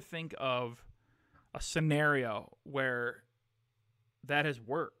to think of a scenario where that has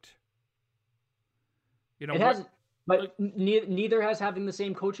worked. It hasn't, but neither has having the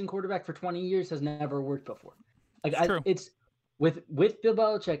same coaching quarterback for 20 years has never worked before. It's with Bill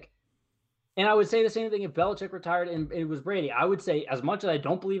Belichick. And I would say the same thing if Belichick retired and it was Brady. I would say, as much as I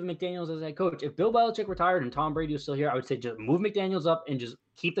don't believe in McDaniels as a head coach, if Bill Belichick retired and Tom Brady was still here, I would say just move McDaniels up and just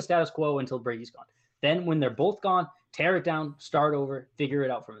keep the status quo until Brady's gone. Then when they're both gone, tear it down, start over, figure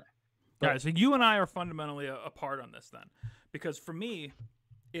it out from there. So you and I are fundamentally apart on this then. Because for me,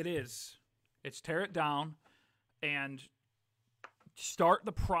 it's tear it down and start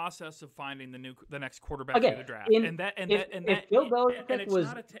the process of finding the next quarterback in the draft. If Bill Belichick was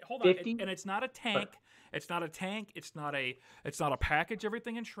 50, and it's not a tank. It's not a tank. It's not a package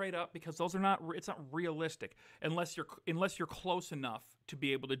everything and trade up, because it's not realistic unless you're close enough to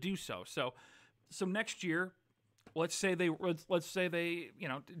be able to do so. So next year, let's say they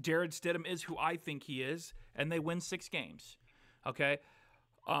Jared Stidham is who I think he is, and they win 6 games. Okay?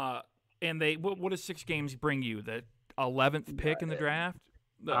 And what does 6 games bring you? The 11th pick in the draft?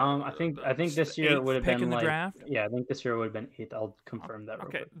 I think this year it would have been in the draft. Yeah, I think this year would have been 8th. I'll confirm that.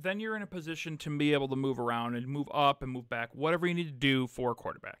 Okay, then you're in a position to be able to move around and move up and move back, whatever you need to do for a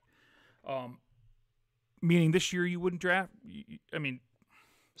quarterback. Meaning this year you wouldn't draft.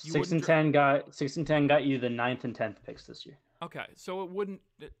 6-10 got you the 9th and 10th picks this year. Okay, so it wouldn't.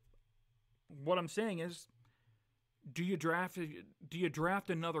 What I'm saying is, do you draft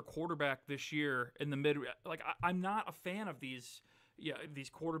another quarterback this year in the mid? Like I'm not a fan of these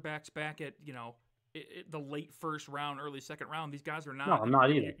quarterbacks back at the late first round, early second round. These guys are not. No, I'm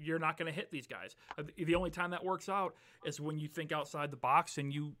not either. You're not going to hit these guys. The only time that works out is when you think outside the box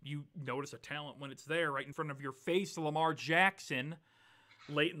and you notice a talent when it's there right in front of your face. Lamar Jackson,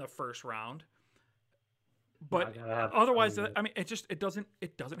 late in the first round. But otherwise, I mean, it doesn't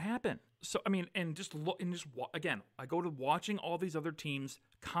happen. So I mean, and just look, and just again, I go to watching all these other teams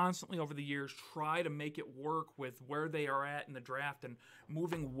constantly over the years try to make it work with where they are at in the draft and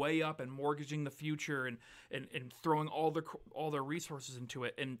moving way up and mortgaging the future and throwing all their resources into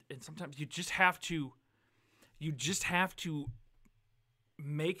it. And sometimes you just have to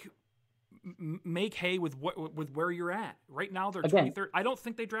make hay with where you're at right now. They're 23rd. I don't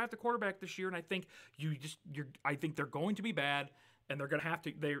think they draft a quarterback this year, and I think I think they're going to be bad, and they're going to have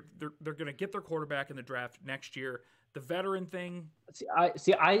to. They're going to get their quarterback in the draft next year. The veteran thing.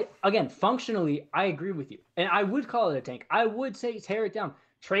 I again functionally I agree with you, and I would call it a tank. I would say tear it down.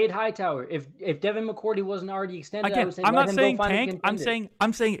 Trade Hightower. If Devin McCourty wasn't already extended, again, I would say I'm not saying tank. I'm saying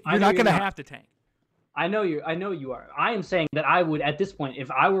you're not going to have to tank. I know you are. I am saying that I would, at this point, if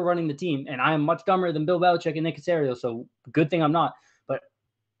I were running the team, and I am much dumber than Bill Belichick and Nick Caserio, so good thing I'm not, but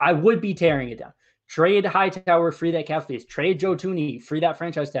I would be tearing it down. Trade Hightower, free that cap space. Trade Joe Thuney, free that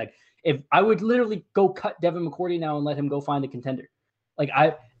franchise tag. If I would literally go cut Devin McCourty now and let him go find a contender. Like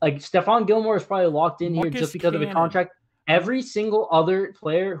Stephon Gilmore is probably locked in here just because of the contract. Every single other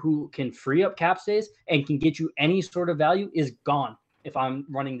player who can free up cap space and can get you any sort of value is gone. If I'm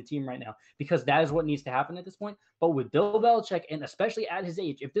running the team right now, because that is what needs to happen at this point. But with Bill Belichick, and especially at his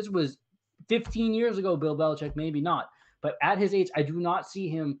age, if this was 15 years ago, Bill Belichick, maybe not. But at his age, I do not see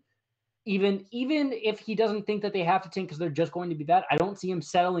him, even if he doesn't think that they have to tank because they're just going to be bad, I don't see him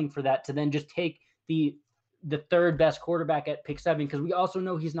settling for that to then just take the third best quarterback at pick 7, because we also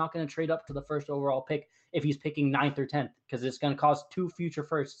know he's not going to trade up to the first overall pick if he's picking 9th or 10th, because it's going to cost 2 future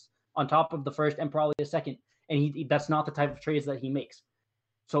firsts on top of the first and probably a second. And that's not the type of trades that he makes.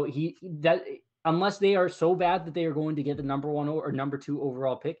 So unless they are so bad that they are going to get the number 1 or number 2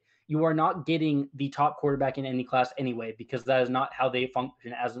 overall pick, you are not getting the top quarterback in any class anyway, because that is not how they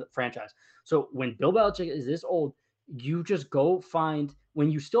function as a franchise. So when Bill Belichick is this old, you just go find, when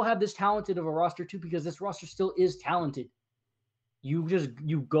you still have this talented of a roster too, because this roster still is talented,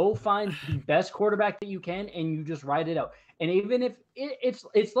 you go find the best quarterback that you can, and you just ride it out. And even if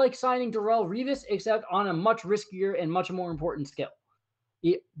it's like signing Darrelle Revis, except on a much riskier and much more important scale.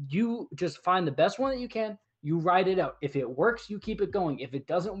 You just find the best one that you can, you ride it out. If it works, you keep it going. If it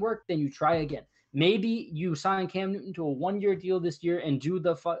doesn't work, then you try again. Maybe you sign Cam Newton to a 1-year deal this year and do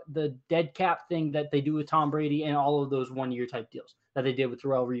the dead cap thing that they do with Tom Brady and all of those 1-year type deals that they did with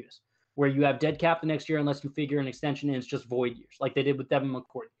Darrelle Revis, where you have dead cap the next year unless you figure an extension and it's just void years, like they did with Devin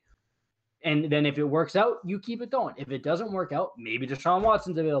McCourty. And then if it works out, you keep it going. If it doesn't work out, maybe Deshaun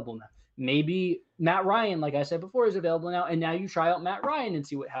Watson's available now. Maybe Matt Ryan, like I said before, is available now, and now you try out Matt Ryan and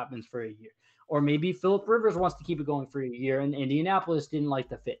see what happens for a year. Or maybe Phillip Rivers wants to keep it going for a year, and Indianapolis didn't like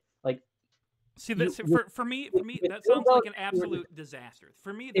the fit. Like, see, for me, that sounds like an absolute disaster.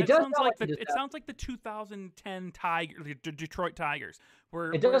 For me, that sounds like it sounds like the 2010 Detroit Tigers,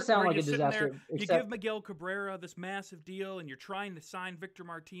 where it does sound like a disaster. You give Miguel Cabrera this massive deal, and you're trying to sign Victor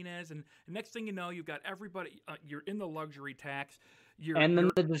Martinez, and the next thing you know, you've got everybody. You're in the luxury tax. Then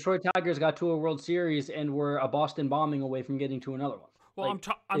the Detroit Tigers got to a World Series and were a Boston bombing away from getting to another one. Well,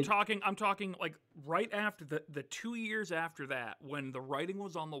 I'm talking like right after the 2 years after that, when the writing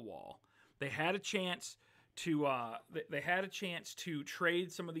was on the wall. They had a chance to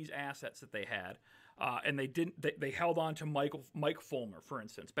trade some of these assets that they had, and they didn't. They held on to Mike Fulmer, for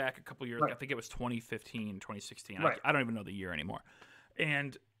instance, back a couple years ago. I think it was 2015, 2016. Right. I don't even know the year anymore.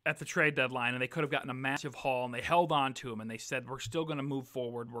 And at the trade deadline, and they could have gotten a massive haul, and they held on to him, and they said, we're still going to move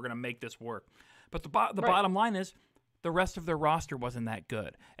forward. We're going to make this work. But the bottom line is, the rest of their roster wasn't that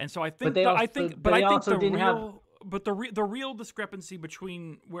good. And so I think the real discrepancy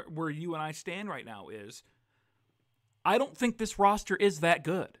between where you and I stand right now is, I don't think this roster is that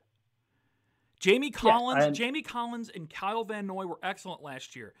good. Jamie Collins and Kyle Van Noy were excellent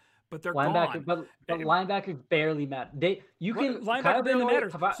last year, but they're gone. But linebackers barely matter. Linebacker barely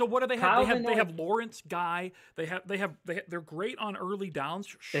matters. So what do they have? They have Lawrence Guy. They're great on early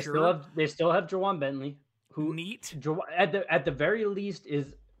downs. Sure. They still have Jawan Bentley, who at the very least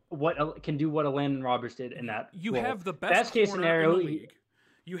is what can do what a Landon Roberts did in that. You have the best case scenario in the league.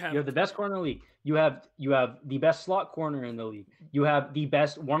 You have the best corner in the league. You have the best slot corner in the league. You have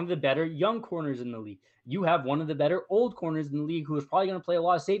one of the better young corners in the league. You have one of the better old corners in the league, who is probably going to play a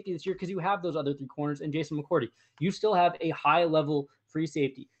lot of safety this year because you have those other 3 corners and Jason McCourty. You still have a high level free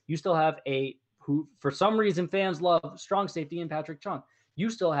safety. You still have who for some reason fans love, strong safety in Patrick Chung. You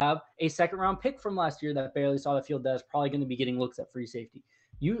still have a 2nd-round pick from last year that barely saw the field that is probably going to be getting looks at free safety.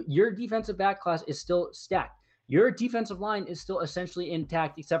 Your defensive back class is still stacked. your defensive line is still essentially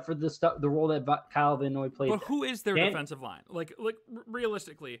intact, except for the role that Kyle Van Noy played. But who is their defensive line? Like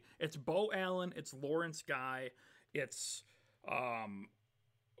realistically, it's Bo Allen, it's Lawrence Guy, it's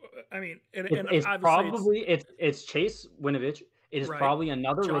I mean, it's probably it's Chase Winovich. It is probably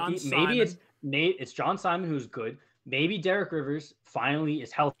another John rookie. Simon. Maybe it's John Simon, who's good. Maybe Derek Rivers finally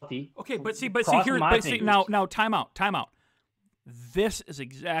is healthy. Okay, but see now time out. This is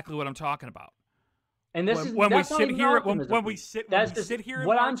exactly what I'm talking about. And this is when we sit here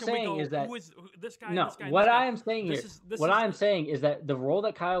what I'm saying is that this guy. What I am saying is that the role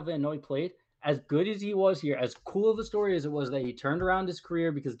that Kyle Van Noy played, as good as he was here, as cool of a story as it was that he turned around his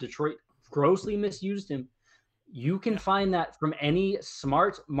career because Detroit grossly misused him, you can find that from any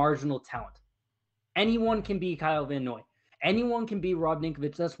smart marginal talent. Anyone can be Kyle Van Noy. Anyone can be Rob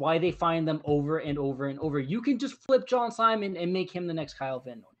Ninkovich. That's why they find them over and over and over. You can just flip John Simon and make him the next Kyle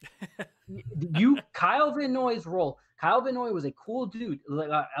Van Noy. Kyle Van Noy's role. Kyle Van Noy was a cool dude, like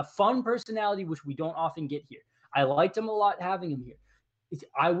a fun personality, which we don't often get here. I liked him a lot having him here.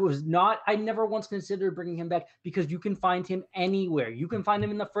 I never once considered bringing him back because you can find him anywhere. You can find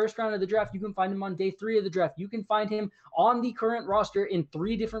him in the first round of the draft. You can find him on day 3 of the draft. You can find him on the current roster in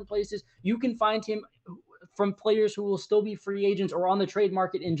 3 different places. You can find him from players who will still be free agents or on the trade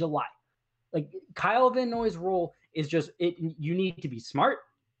market in July. Like Kyle Van Noy's role is just you need to be smart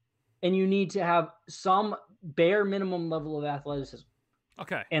and you need to have some bare minimum level of athleticism.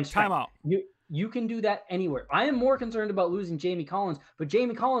 Okay. And time out. You can do that anywhere. I am more concerned about losing Jamie Collins, but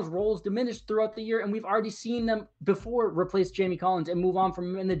Jamie Collins' roles diminished throughout the year, and we've already seen them before replace Jamie Collins and move on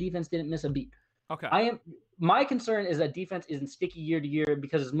from him, and the defense didn't miss a beat. Okay. My concern is that defense isn't sticky year to year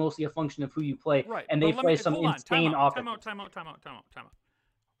because it's mostly a function of who you play, right. and they play some insane offense. Time out.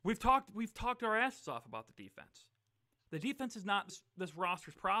 We've talked our asses off about the defense. The defense is not this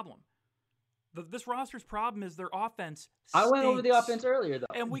roster's problem. This roster's problem is their offense stinks. I went over the offense earlier, though.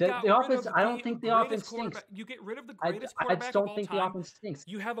 And the offense. I don't think the offense stinks. You get rid of the greatest quarterback I don't think the offense stinks.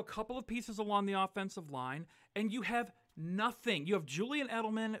 You have a couple of pieces along the offensive line, and you have nothing. You have Julian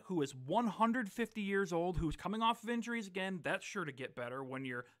Edelman, who is 150 years old, who's coming off of injuries again. That's sure to get better when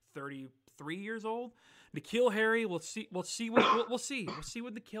you're 33 years old. N'Keal Harry, we'll see with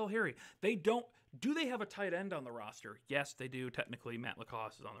N'Keal Harry. Do they have a tight end on the roster? Yes, they do. Technically, Matt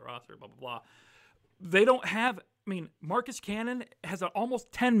Lacoste is on the roster, blah, blah, blah. They don't have, Marcus Cannon has an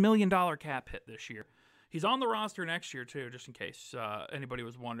almost $10 million cap hit this year. He's on the roster next year, too, just in case anybody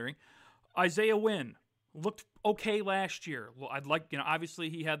was wondering. Isaiah Wynn looked okay last year. Well, obviously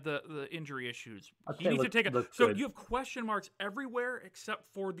he had the injury issues. He needs to take it. So you have question marks everywhere except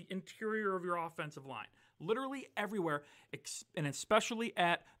for the interior of your offensive line. Literally everywhere, and especially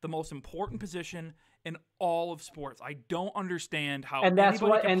at the most important position in all of sports. I don't understand how that's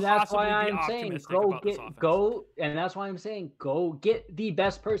why I'm saying go get the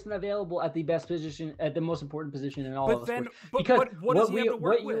best person available at the best position, at the most important position in all of sports. But what does he have to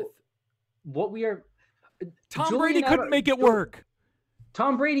work with? Tom Brady couldn't make it work.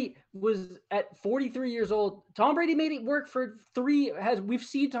 Tom Brady was at 43 years old. Tom Brady made it work for we've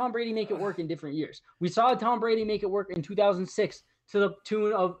seen Tom Brady make it work in different years. We saw Tom Brady make it work in 2006 to the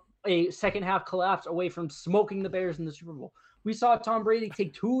tune of a second half collapse away from smoking the Bears in the Super Bowl. We saw Tom Brady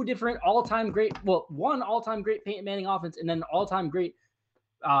take 2 different one all-time great Peyton Manning offense and then all-time great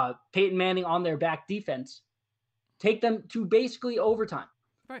Peyton Manning on their back defense, take them to basically overtime.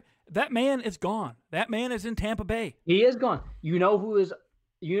 Right. That man is gone. That man is in Tampa Bay. He is gone. You know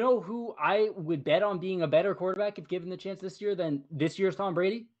who I would bet on being a better quarterback if given the chance this year than this year's Tom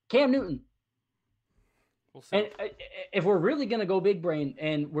Brady? Cam Newton. We'll see. And if we're really going to go big brain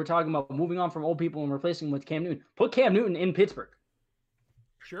and we're talking about moving on from old people and replacing them with Cam Newton, put Cam Newton in Pittsburgh.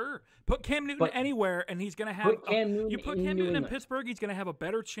 Sure. Put Cam Newton anywhere and he's going to have Cam Newton in Pittsburgh, he's going to have a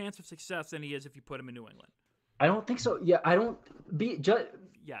better chance of success than he is if you put him in New England. I don't think so. Yeah, I don't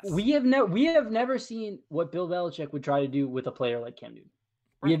Yes. We have never seen what Bill Belichick would try to do with a player like Cam Newton.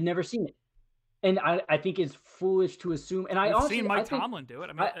 Right. We have never seen it. And I think it's foolish to assume. And I've seen Mike Tomlin do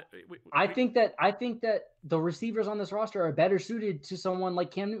it. I think that the receivers on this roster are better suited to someone like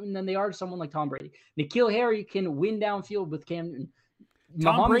Cam Newton than they are to someone like Tom Brady. N'Keal Harry can win downfield with Cam Newton.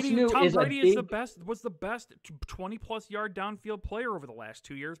 Tom Brady was the best 20+ yard downfield player over the last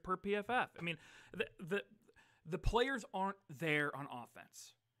 2 years per PFF. The players aren't there on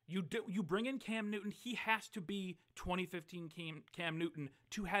offense. You bring in Cam Newton, he has to be 2015 Cam Newton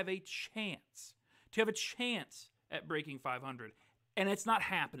to have a chance at breaking 500. And it's not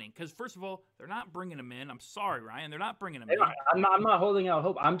happening because, first of all, they're not bringing him in. I'm sorry, Ryan. They're not bringing him in. I'm not holding out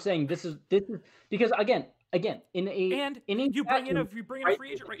hope. I'm saying this is because again, if you bring in a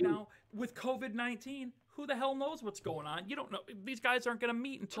free agent right now with COVID-19, Who the hell knows what's going on? You don't know. These guys aren't going to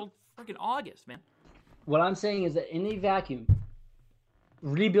meet until freaking August, man. What I'm saying is that in a vacuum,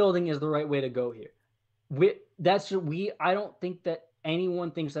 rebuilding is the right way to go here. I don't think that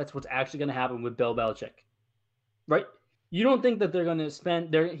anyone thinks that's what's actually going to happen with Bill Belichick, right? You don't think that they're going to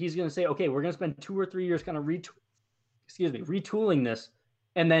spend he's going to say, okay, we're going to spend 2 or 3 years kind of retooling this,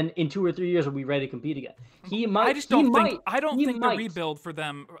 and then in 2 or 3 years we'll be ready to compete again. I don't think the rebuild for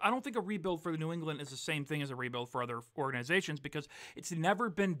them. I don't think a rebuild for New England is the same thing as a rebuild for other organizations, because it's never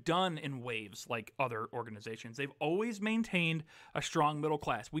been done in waves like other organizations. They've always maintained a strong middle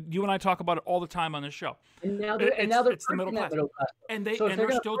class. You and I talk about it all the time on this show. And now they're the middle class. And they're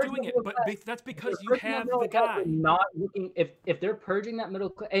still doing it. But that's because you have the guy. Not looking if they're purging that middle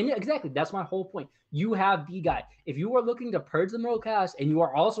class, and exactly that's my whole point. You have the guy. If you are looking to purge the middle class and you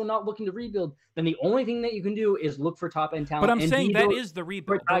are also not looking to rebuild, then the only thing that you can do is look for top end talent. But I'm saying that is the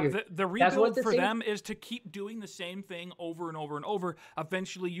rebuild. The rebuild for them is to keep doing the same thing over and over and over.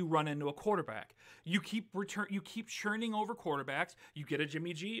 Eventually, you run into a quarterback. You keep churning over quarterbacks. You get a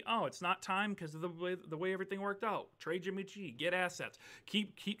Jimmy G. Oh, it's not time because of the way everything worked out. Trade Jimmy G. Get assets.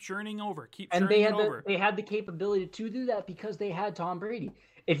 Keep churning over. They had the capability to do that because they had Tom Brady.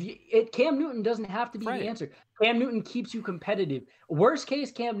 Cam Newton doesn't have to be the answer. Cam Newton keeps you competitive. Worst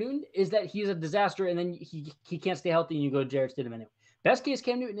case Cam Newton is that he's a disaster and then he can't stay healthy and you go to Jarrett Stidham anyway. Best case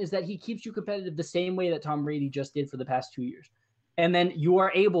Cam Newton is that he keeps you competitive the same way that Tom Brady just did for the past 2 years. And then you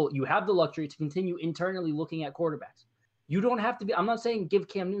have the luxury to continue internally looking at quarterbacks. You don't have to be. I'm not saying give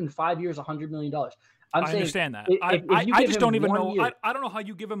Cam Newton 5 years, $100 million. I understand that. I just don't even know. I don't know how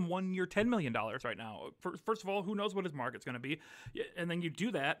you give him 1 year, $10 million right now. First of all, who knows what his market's going to be, and then you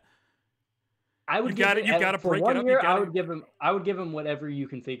do that. You got to break it up. I would give him whatever you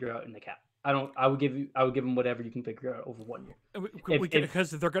can figure out in the cap. I would give him whatever you can figure out over 1 year.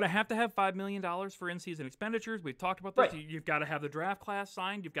 Because they're going to have $5 million for in-season expenditures. We've talked about this. Right. You've got to have the draft class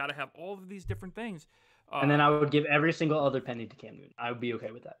signed. You've got to have all of these different things. And then I would give every single other penny to Cam Newton. I would be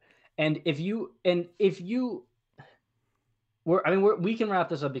okay with that. We can wrap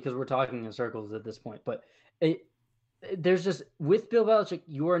this up because we're talking in circles at this point. But there's just with Bill Belichick,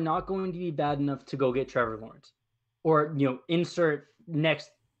 you are not going to be bad enough to go get Trevor Lawrence, or insert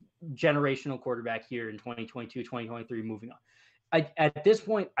next generational quarterback here in 2022, 2023. Moving on, at this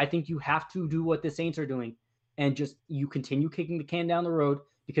point, I think you have to do what the Saints are doing, and just you continue kicking the can down the road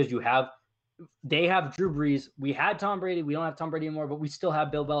because they have Drew Brees. We had Tom Brady. We don't have Tom Brady anymore, but we still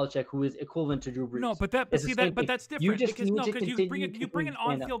have Bill Belichick, who is equivalent to Drew Brees. No, but that's different. You bring an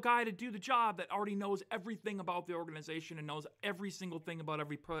on-field guy to do the job that already knows everything about the organization and knows every single thing about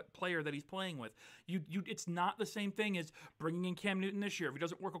every player that he's playing with. It's not the same thing as bringing in Cam Newton this year. If it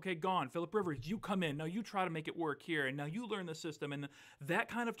doesn't work, okay, gone. Phillip Rivers, you come in. Now you try to make it work here, and now you learn the system. And that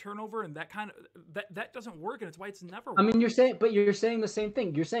kind of turnover and that doesn't work, and it's why it's never worked. I mean, you're saying the same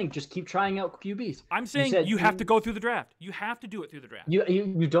thing. You're saying just keep trying out QBs. I'm saying you have to go through the draft. You have to do it through the draft.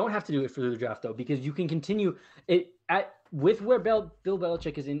 You don't have to do it through the draft though, because you can continue it with where Bill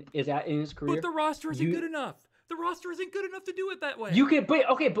Belichick is at in his career. But the roster isn't good enough. The roster isn't good enough to do it that way.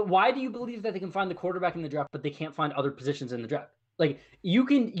 But why do you believe that they can find the quarterback in the draft, but they can't find other positions in the draft? Like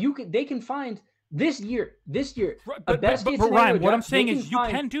they can find this year. Right, but Ryan, what I'm saying is you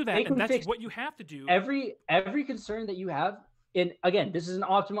can do that, and that's what you have to do. Every concern that you have. And again, this is an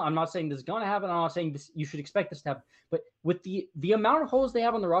optimal. I'm not saying this is going to happen. I'm not saying this. You should expect this to happen. But with the amount of holes they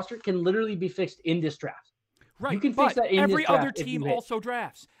have on the roster, can literally be fixed in this draft. Right. You can fix that in every this draft. Other team also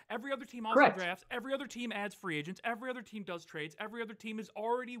drafts. Every other team also drafts. Every other team adds free agents. Every other team does trades. Every other team is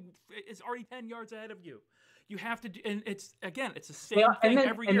already 10 yards ahead of you. You have to do, and it's the same thing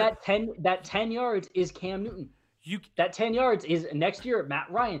every year. And that 10 yards is Cam Newton. That 10 yards is next year,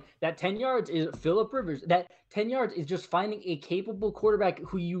 Matt Ryan. That 10 yards is Phillip Rivers. That 10 yards is just finding a capable quarterback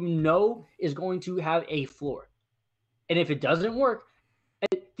who is going to have a floor. And if it doesn't work,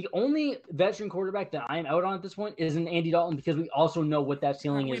 the only veteran quarterback that I'm out on at this point is an Andy Dalton, because we also know what that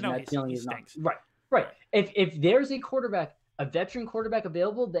ceiling is, and that ceiling is not. Right. If there's a veteran quarterback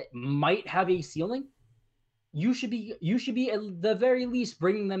available that might have a ceiling, you should be at the very least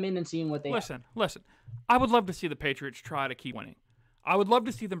bringing them in and seeing what they have. Listen. I would love to see the Patriots try to keep winning. I would love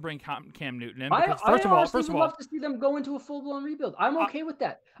to see them bring Cam Newton in. Because first of all, would love to see them go into a full-blown rebuild. I'm okay with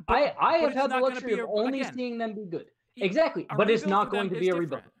that. I have had the luxury of only seeing them be good. Exactly, but it's not going to be a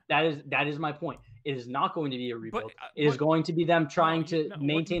rebuild. That is my point. It is not going to be a rebuild. It is going to be them trying to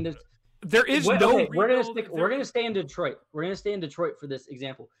maintain this. There is no. We're going to stay in Detroit. We're going to stay in Detroit for this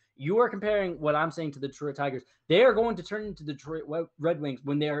example. You are comparing what I'm saying to the Detroit Tigers. They are going to turn into the Detroit Red Wings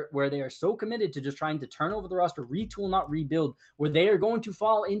where they are so committed to just trying to turn over the roster, retool, not rebuild, where they are going to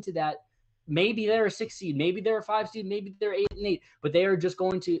fall into that maybe they're a 6 seed, maybe they're a 5 seed, maybe they're 8-8, but they are just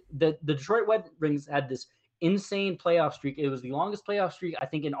going to the Detroit Red Wings had this insane playoff streak. It was the longest playoff streak I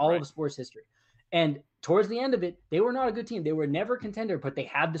think in all of sports history. And towards the end of it, they were not a good team. They were never a contender, but they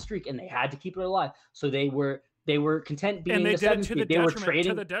had the streak and they had to keep it alive. So they were content being the 7th seed. They were trading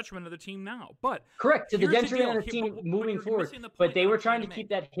to the detriment of the team now. But correct, to the detriment of the team moving forward. But they were trying to keep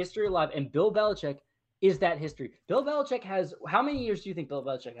that history alive. And Bill Belichick is that history. Bill Belichick has how many years do you think Bill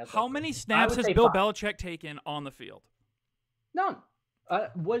Belichick has? How many snaps has Bill Belichick taken on the field? None.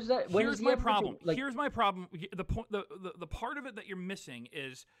 What is that? Here's my problem. Here's my problem. The part of it that you're missing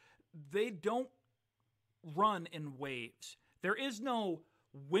is they don't run in waves. There is no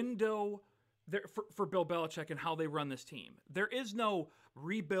window there for Bill Belichick and how they run this team. There is no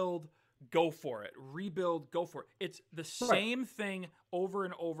rebuild, go for it. Rebuild, go for it. It's the same thing over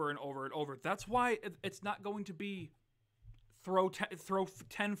and over and over and over. That's why it's not going to be throw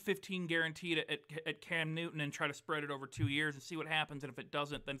 10, 15 guaranteed at Cam Newton and try to spread it over 2 years and see what happens. And if it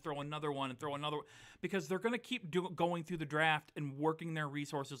doesn't, then throw another one and throw another one. Because they're going to keep going through the draft and working their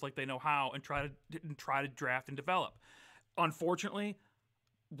resources like they know how and try to draft and develop. Unfortunately,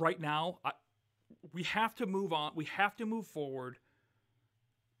 right now, we have to move on. We have to move forward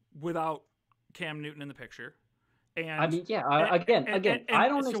without Cam Newton in the picture. And I mean, again, I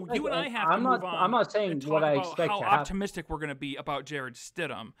don't. So expect, you and I have to move on. I'm not saying what I expect. How optimistic we're going to be about Jarrett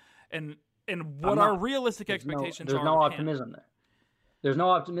Stidham, and what our realistic expectations are. There's no optimism there. There's no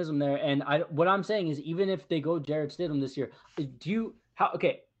optimism there, and what I'm saying is, even if they go Jarrett Stidham this year,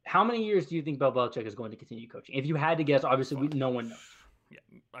 how many years do you think Bill Belichick is going to continue coaching? If you had to guess, obviously no one knows. Yeah,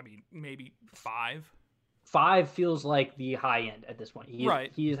 I mean, maybe 5. 5 feels like the high end at this point.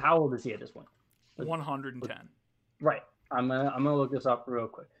 He is how old is he at this point? 110. Right. I'm gonna look this up real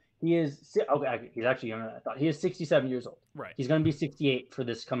quick. He's actually younger than I thought. He is 67 years old. Right. He's gonna be 68 for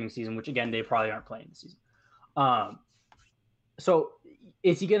this coming season, which again they probably aren't playing this season. So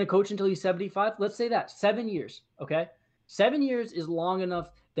is he gonna coach until he's 75? Let's say that 7 years. Okay, 7 years is long enough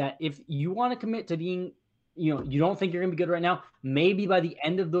that if you want to commit to being, you don't think you're gonna be good right now, maybe by the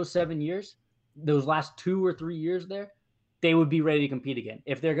end of those 7 years, those last 2 or 3 years there, they would be ready to compete again.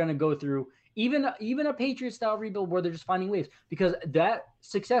 If they're gonna go through even a Patriot-style rebuild where they're just finding waves, because that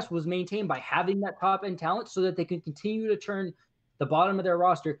success was maintained by having that top-end talent so that they can continue to turn the bottom of their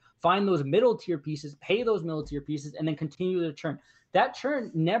roster, find those middle-tier pieces, pay those middle-tier pieces, and then continue to churn. That churn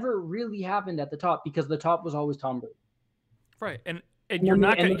never really happened at the top because the top was always Tom Brady. Right, and you're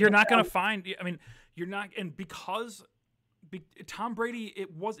not going to find. I mean, you're not, and because Tom Brady,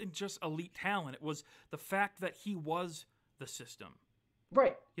 it wasn't just elite talent; it was the fact that he was the system.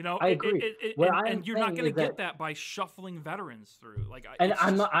 Right. I agree. And you're not going to get that by shuffling veterans through.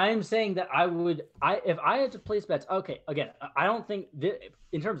 I'm saying that if I had to place bets. Okay, again, I don't think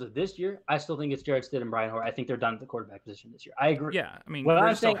in terms of this year, I still think it's Jarrett Stidham and Brian Hoyer. I think they're done at the quarterback position this year. I agree. Yeah, I mean, what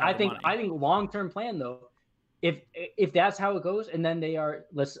I'm saying, I think long-term plan though, if that's how it goes, and then they are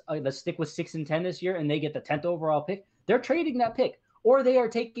let's stick with 6 and 10 this year, and they get the 10th overall pick, they're trading that pick. Or they are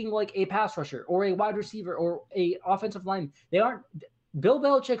taking like a pass rusher or a wide receiver or a offensive lineman. They aren't. Bill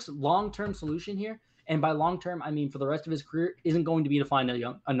Belichick's long-term solution here, and by long-term, I mean for the rest of his career, isn't going to be to find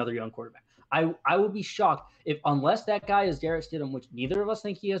another young quarterback. I would be shocked unless that guy is Jarrett Stidham, which neither of us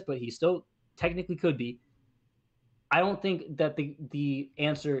think he is, but he still technically could be. I don't think that the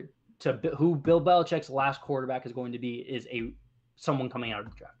answer to who Bill Belichick's last quarterback is going to be is someone coming out of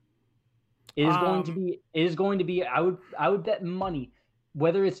the draft. It is going to be. I would bet money,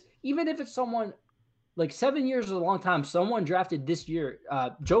 whether it's even if it's someone. Like 7 years is a long time. Someone drafted this year,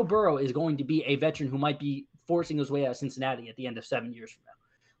 Joe Burrow is going to be a veteran who might be forcing his way out of Cincinnati at the end of 7 years from now.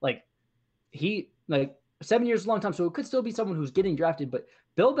 7 years is a long time, so it could still be someone who's getting drafted. But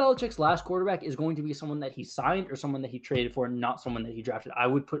Bill Belichick's last quarterback is going to be someone that he signed or someone that he traded for, not someone that he drafted. I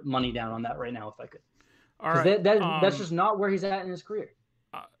would put money down on that right now if I could. All right, that's just not where he's at in his career.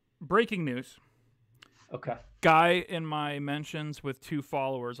 Breaking news. Okay. Guy in my mentions with 2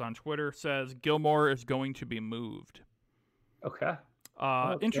 followers on Twitter says Gilmore is going to be moved. Okay.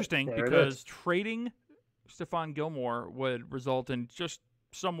 Interesting because trading Stephon Gilmore would result in just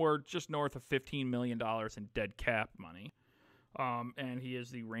north of $15 million in dead cap money. And he is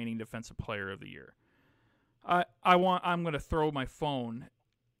the reigning defensive player of the year. I'm going to throw my phone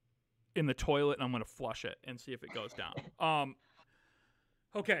in the toilet and I'm going to flush it and see if it goes down.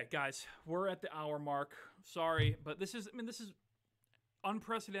 Okay, guys, we're at the hour mark. Sorry, but this is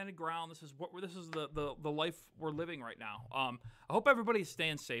unprecedented ground. This is the life we're living right now. I hope everybody's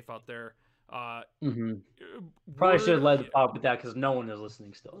staying safe out there. Probably should have led the pod with that because no one is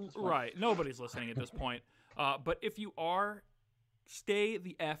listening still. Right, nobody's listening at this point. But if you are, stay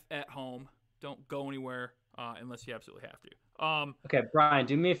the F at home. Don't go anywhere unless you absolutely have to. Okay, Brian,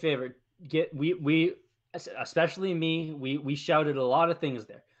 do me a favor. We especially me, we shouted a lot of things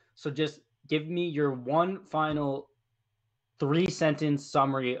there. So just give me your one final 3-sentence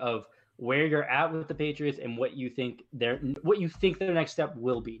summary of where you're at with the Patriots and what you think their next step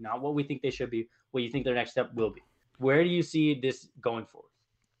will be. Not what we think they should be, what you think their next step will be. Where do you see this going forward?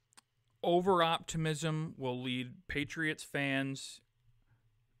 Over optimism will lead Patriots fans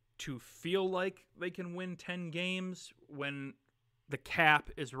to feel like they can win 10 games when the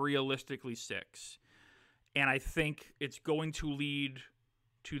cap is realistically 6. And I think it's going to lead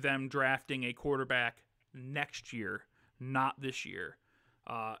to them drafting a quarterback next year, not this year.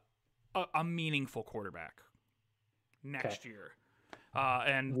 A meaningful quarterback next year.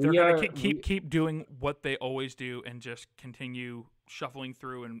 And they're going to keep doing what they always do and just continue shuffling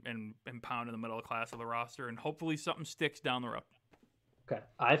through and pounding the middle class of the roster, and hopefully something sticks down the road. Okay.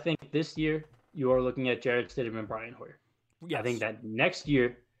 I think this year you are looking at Jarrett Stidham and Brian Hoyer. Yes. I think that next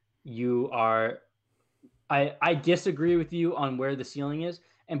year you are I disagree with you on where the ceiling is,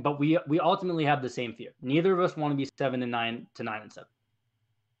 but we ultimately have the same fear. Neither of us want to be 7-9 to 9-7.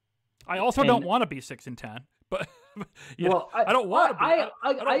 I also don't want to be 6-10, but I don't want to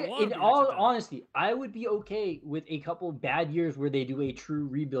be. In all honesty, I would be okay with a couple bad years where they do a true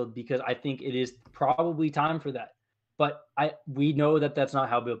rebuild because I think it is probably time for that. But we know that that's not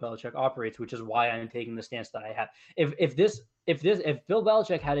how Bill Belichick operates, which is why I'm taking the stance that I have. If Bill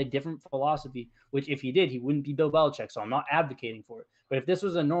Belichick had a different philosophy, which if he did, he wouldn't be Bill Belichick. So I'm not advocating for it. But if this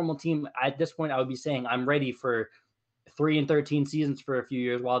was a normal team, at this point, I would be saying I'm ready for 3-13 seasons for a few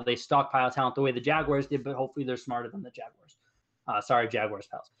years while they stockpile talent the way the Jaguars did. But hopefully they're smarter than the Jaguars. Sorry, Jaguars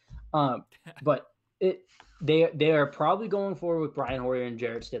pals. But they are probably going forward with Brian Hoyer and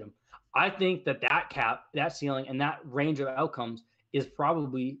Jarrett Stidham. I think that cap, that ceiling, and that range of outcomes is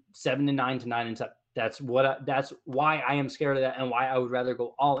probably 7-9 to 9-7. That's why I am scared of that, and why I would rather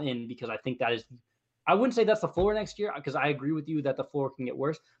go all in, because I think that is. I wouldn't say that's the floor next year, because I agree with you that the floor can get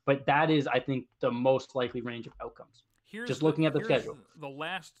worse, but that is, I think, the most likely range of outcomes. Looking at the schedule. The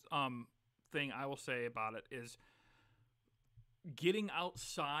last thing I will say about it is getting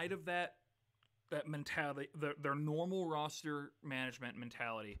outside of that mentality, their normal roster management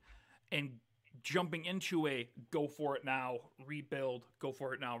mentality, and jumping into a go for it now, rebuild, go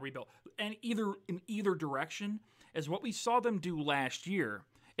for it now, rebuild. And in either direction is what we saw them do last year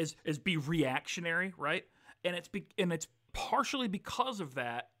is be reactionary, right? And it's partially because of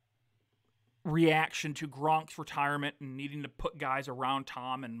that reaction to Gronk's retirement and needing to put guys around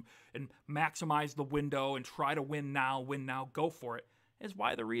Tom and maximize the window and try to win now, go for it, is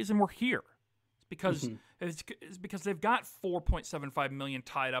why the reason we're here. Because it's because they've got $4.75 million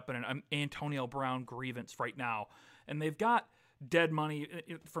tied up in an Antonio Brown grievance right now, and they've got dead money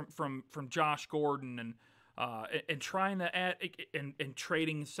from Josh Gordon and trying to add and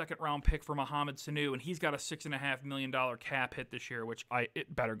trading second round pick for Mohamed Sanu, and he's got a $6.5 million cap hit this year, which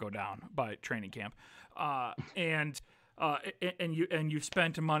it better go down by training camp, and you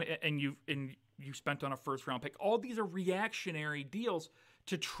spent money and you spent on a first round pick. All these are reactionary deals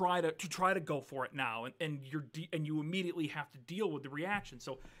to try to go for it now, and you immediately have to deal with the reaction.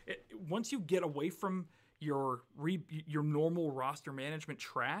 So once you get away from your normal roster management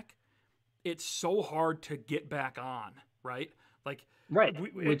track, it's so hard to get back on, right? Like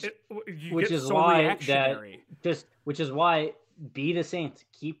which is why be the Saints.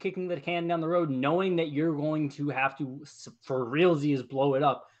 Keep kicking the can down the road, knowing that you're going to have to, for realsies, blow it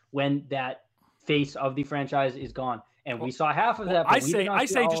up when that face of the franchise is gone. And we saw half of that. I say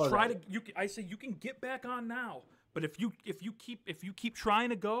just try to. I say you can get back on now, but if you keep trying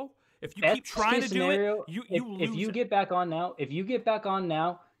to go, if you keep trying to do it, you lose. If you get back on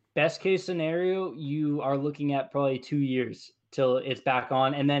now, best case scenario, you are looking at probably 2 years till it's back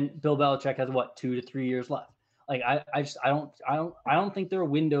on, and then Bill Belichick has 2 to 3 years left. Like I don't think their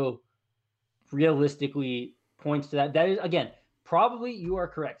window realistically points to that. That is, again, probably you are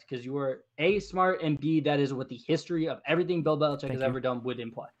correct, because you are A, smart, and B, that is what the history of everything Bill Belichick has ever done would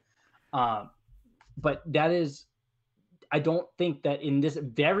imply. But that is, I don't think that in this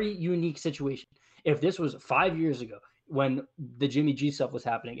very unique situation, if this was 5 years ago when the Jimmy G stuff was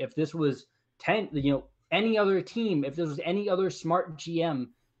happening, if this was 10, any other team, if this was any other smart GM,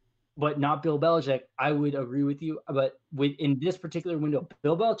 but not Bill Belichick, I would agree with you. But in this particular window,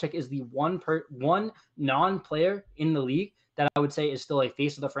 Bill Belichick is the one non-player in the league that I would say is still a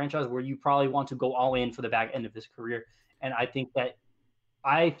face of the franchise where you probably want to go all in for the back end of his career. And I think that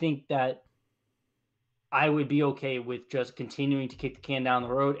I would be okay with just continuing to kick the can down the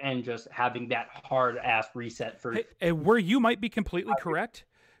road and just having that hard ass reset for. Hey, and where you might be completely correct,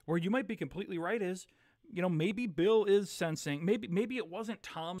 where you might be completely right is, maybe Bill is sensing. Maybe it wasn't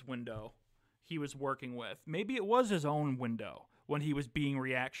Tom's window he was working with. Maybe it was his own window when he was being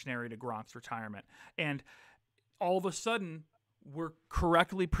reactionary to Gronk's retirement, and all of a sudden we're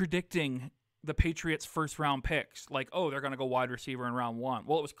correctly predicting the Patriots' first round picks, like, oh, they're going to go wide receiver in round 1.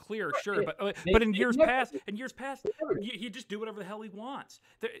 Well, it was clear, sure, but in years past, he just do whatever the hell he wants.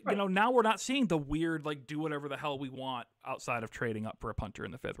 Now we're not seeing the weird, like, do whatever the hell we want outside of trading up for a punter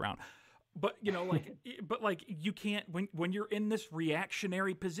in the 5th round. But you can't, when you're in this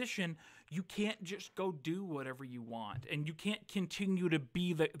reactionary position, you can't just go do whatever you want, and you can't continue to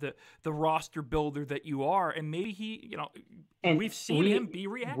be the roster builder that you are. And maybe we've seen him be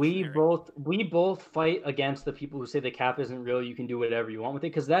reactionary. We both fight against the people who say the cap isn't real. You can do whatever you want with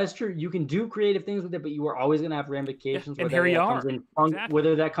it, because that is true. You can do creative things with it, but you are always going to have ramifications. And here you are.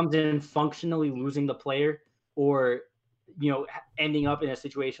 Whether that comes in functionally losing the player or ending up in a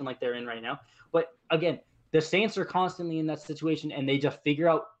situation like they're in right now. But again, the Saints are constantly in that situation, and they just figure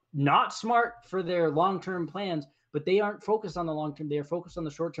out, not smart for their long-term plans, but they aren't focused on the long-term. They are focused on the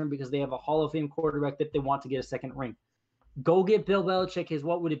short-term because they have a Hall of Fame quarterback that they want to get a second ring. Go get Bill Belichick his,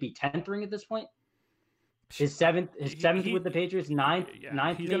 what would it be, 10th ring at this point? His seventh with the Patriots, ninth.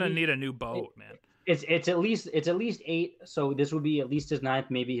 He's going to need a new boat, man. It's at least 8, so this would be at least his 9th,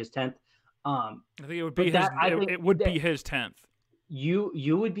 maybe his 10th. I think it would be his 10th.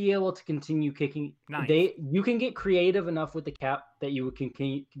 You would be able to continue kicking. You can get creative enough with the cap that you can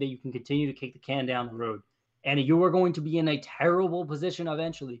continue to kick the can down the road, and you are going to be in a terrible position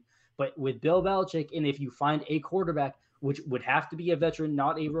eventually. But with Bill Belichick, and if you find a quarterback, which would have to be a veteran,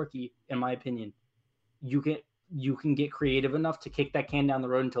 not a rookie, in my opinion, you can get creative enough to kick that can down the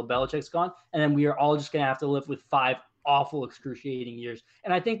road until Belichick's gone, and then we are all just going to have to live with 5 awful, excruciating years.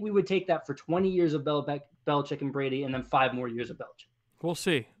 And I think we would take that for 20 years of Belichick and Brady, and then 5 more years of Belichick. We'll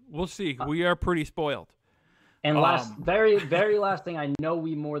see. We are pretty spoiled. And very, very last thing, I know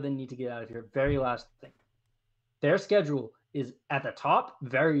we more than need to get out of here. Very last thing. Their schedule is at the top,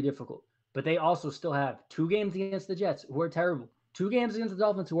 very difficult. But they also still have 2 games against the Jets, who are terrible. 2 games against the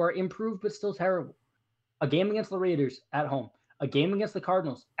Dolphins, who are improved but still terrible. A game against the Raiders at home. A game against the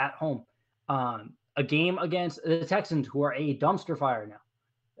Cardinals at home. A game against the Texans, who are a dumpster fire now.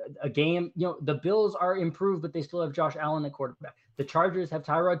 A game, the Bills are improved, but they still have Josh Allen at quarterback. The Chargers have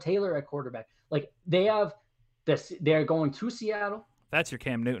Tyrod Taylor at quarterback. Like, they have this. They're going to Seattle. That's your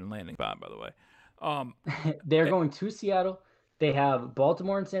Cam Newton landing spot, by the way. They're going to Seattle. They have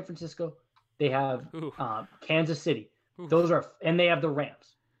Baltimore and San Francisco. They have Kansas City. And they have the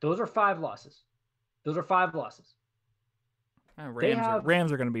Rams. Those are 5 losses.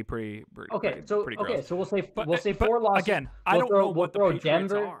 Rams are going to be pretty okay. So pretty gross. So we'll say 4 losses. Again, I don't know what the Patriots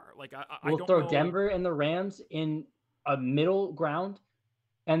Denver are. Like, we'll throw Denver and the Rams in a middle ground,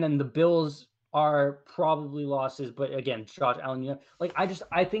 and then the Bills are probably losses. But again, Josh Allen,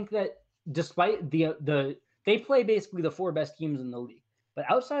 I think that despite they play basically the 4 best teams in the league, but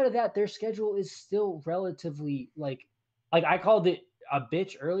outside of that, their schedule is still relatively like I called it a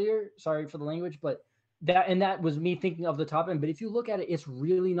bitch earlier. Sorry for the language, but. That was me thinking of the top end. But if you look at it, it's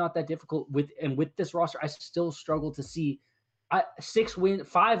really not that difficult with this roster. I still struggle to see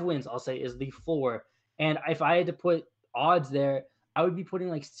 5 wins, I'll say, is the floor. And if I had to put odds there, I would be putting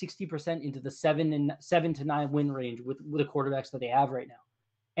like 60% into the 7 to 9 win range with the quarterbacks that they have right now.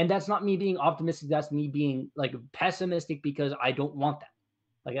 And that's not me being optimistic. That's me being like pessimistic because I don't want that.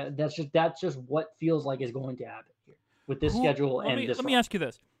 Like that's just what feels like is going to happen here with this schedule. Let me ask you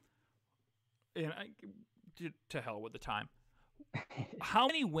this. And to hell with the time. How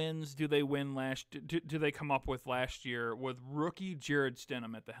many wins do they win do they come up with last year with rookie Jared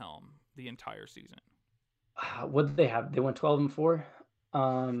Stidham at the helm the entire season? What did they have? They went 12-4.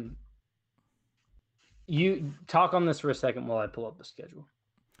 You talk on this for a second while I pull up the schedule.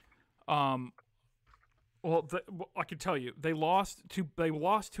 Well, I can tell you they lost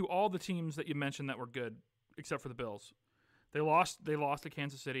to all the teams that you mentioned that were good, except for the Bills. They lost to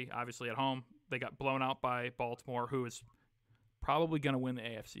Kansas City, obviously at home. They got blown out by Baltimore, who is probably going to win the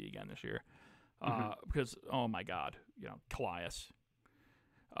AFC again this year. Because, oh my God, Calais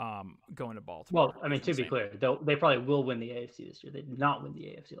going to Baltimore. Well, I mean, to be clear, they probably will win the AFC this year. They did not win the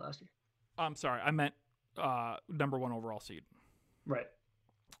AFC last year. I'm sorry. I meant number 1 overall seed. Right.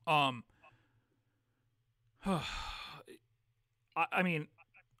 I mean,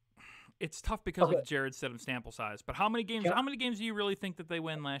 it's tough because of Jared Stidham sample size. But how many games? Yeah. How many games do you really think that they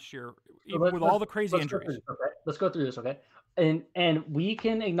win last year with all the crazy injuries? Let's go through this. Okay. and we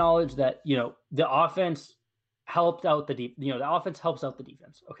can acknowledge that, the offense helped out the offense helps out the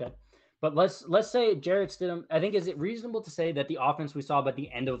defense. Okay. But let's say Jarrett Stidham, I think, is it reasonable to say that the offense we saw by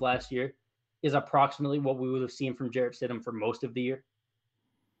the end of last year is approximately what we would have seen from Jarrett Stidham for most of the year?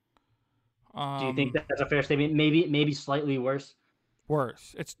 Do you think that's a fair statement? Maybe slightly worse.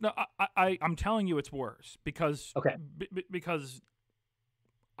 Worse. It's no. I'm telling you, it's worse because Okay. Because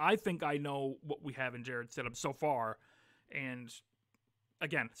I think I know what we have in Jarrett Stidham so far, and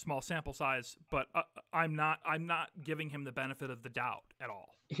again, small sample size, but I'm not giving him the benefit of the doubt at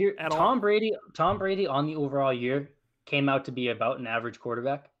all. Tom Brady on the overall year came out to be about an average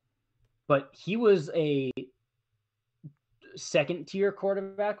quarterback, but he was a second tier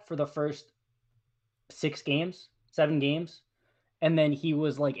quarterback for the first 7 games, and then he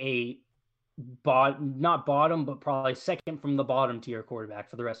was like a not bottom, but probably second from the bottom tier quarterback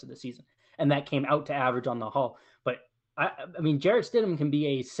for the rest of the season, and that came out to average on the whole. But I mean, Jarrett Stidham can be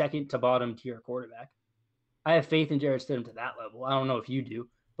a second to bottom tier quarterback. I have faith in Jarrett Stidham to that level. I don't know if you do,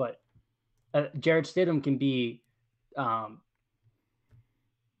 but Jarrett Stidham can be, a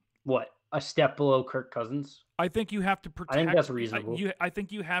step below Kirk Cousins. I think you have to protect. I think that's reasonable. I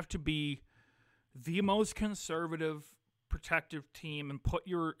think you have to be the most conservative, protective team,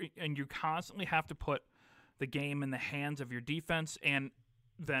 and you constantly have to put the game in the hands of your defense, and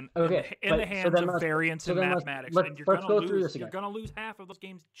then in the hands of variance and mathematics. And you're going to lose half of those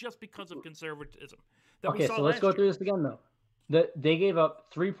games just because of conservatism. So let's go through this again, though. They gave up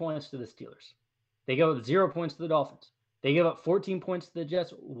 3 points to the Steelers. They gave up 0 points to the Dolphins. They gave up 14 points to the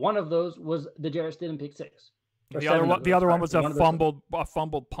Jets. One of those was the Jarrett Stidham pick six. The other one was a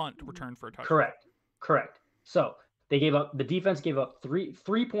fumbled punt returned for a touchdown. Correct. So the defense gave up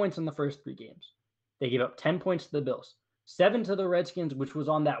three points in the first 3 games. They gave up 10 points to the Bills, 7 to the Redskins, which was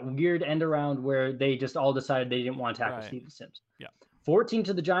on that weird end around where they just all decided they didn't want to tackle Steven Sims. Yeah. 14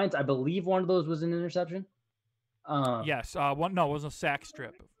 to the Giants. I believe one of those was an interception. Yes. It was a sack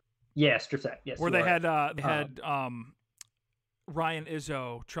strip. Yeah, strip sack. Yes. Where they had Ryan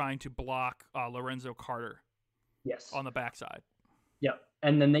Izzo trying to block Lorenzo Carter. Yes. On the backside. Yep.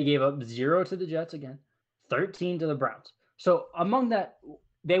 And then they gave up 0 to the Jets again, 13 to the Browns. So among that,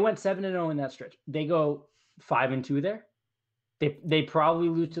 they went 7-0 in that stretch. They go 5-2 there. They probably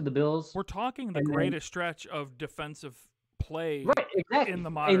lose to the Bills. We're talking the greatest stretch of defensive play in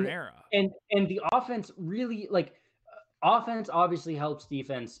the modern era. And the offense really, offense obviously helps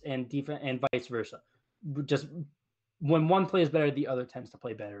defense and vice versa. Just when one plays better, the other tends to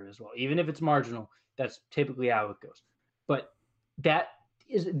play better as well. Even if it's marginal, that's typically how it goes. But that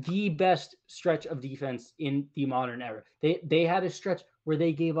is the best stretch of defense in the modern era. They had a stretch where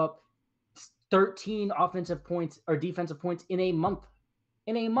they gave up 13 offensive points or defensive points in a month.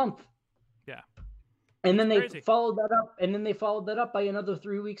 Yeah. And then they followed that up by another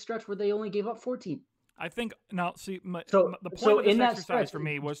 3-week stretch where they only gave up 14. I think now see the point of this exercise for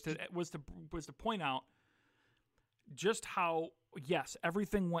me was to point out just how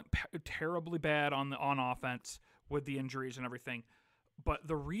everything went terribly bad on offense with the injuries and everything. But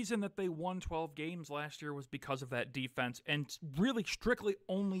the reason that they won 12 games last year was because of that defense, and really strictly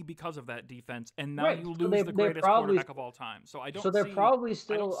only because of that defense. And now you lose the greatest quarterback of all time. So I don't. So they're probably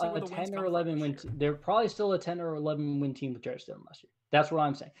still a 10 or 11 win. They're probably still a 10 or 11 win team with Jarrett Stidham last year. That's what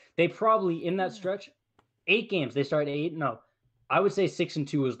I'm saying. They probably in that stretch, 8 games they started 8. No, I would say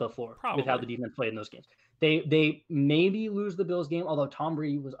 6-2 is the floor with how the defense played in those games. They maybe lose the Bills game, although Tom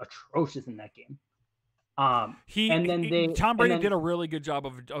Brady was atrocious in that game. Tom Brady did a really good job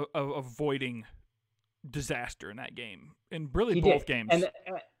of avoiding disaster in that game, in really both games.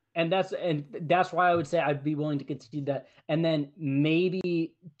 And that's why I would say I'd be willing to concede that. And then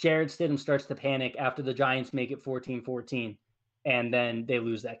maybe Jarrett Stidham starts to panic after the Giants make it 14-14, and then they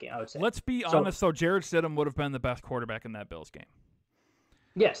lose that game. I would say. Let's be honest, though. Jarrett Stidham would have been the best quarterback in that Bills game.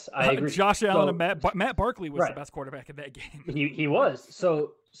 Yes, I agree. Josh Allen and Matt Barkley was the best quarterback in that game. He was.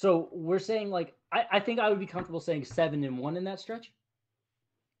 So we're saying I think I would be comfortable saying 7-1 in that stretch.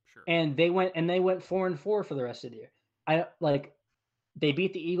 Sure. And they went 4-4 for the rest of the year. They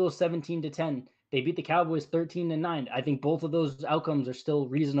beat the Eagles 17-10. They beat the Cowboys 13-9. I think both of those outcomes are still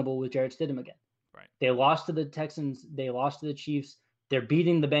reasonable with Jarrett Stidham again. Right. They lost to the Texans. They lost to the Chiefs. They're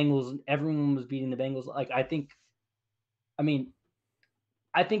beating the Bengals. Everyone was beating the Bengals.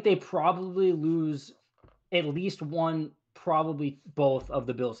 I think they probably lose at least one, probably both of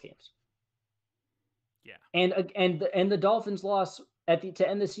the Bills games. Yeah. And the Dolphins loss to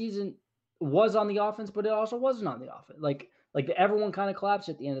end the season was on the offense, but it also wasn't on the offense. Everyone kind of collapsed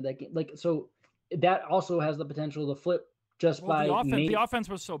at the end of that game. So that also has the potential to flip just by the offense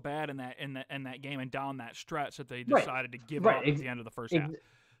was so bad in that game and down that stretch that they decided to give up at the end of the first half.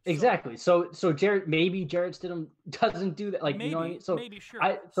 Exactly. So Jarrett Stidham doesn't do that. Like, maybe, you know what I mean? So maybe sure.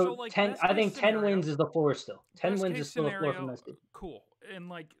 I think 10 wins is the floor still. 10 wins is still the floor from this team. Cool. And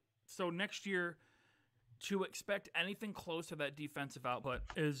like, so next year to expect anything close to that defensive output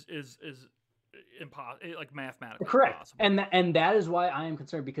is impossible, like mathematically correct. impossible. And that is why I am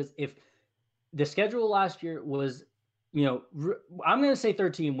concerned, because if the schedule last year was, you know, I'm going to say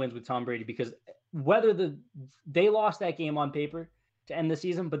 13 wins with Tom Brady, because whether they lost that game on paper to end the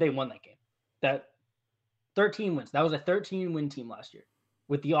season, but they won that game. That 13 wins. That was a 13-win team last year,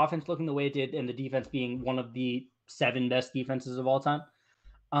 with the offense looking the way it did and the defense being one of the 7 best defenses of all time.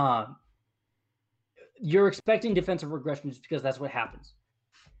 You're expecting defensive regression just because that's what happens.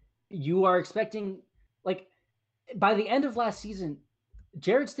 You are expecting, like, by the end of last season,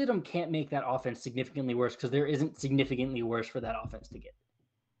 Jarrett Stidham can't make that offense significantly worse, because there isn't significantly worse for that offense to get.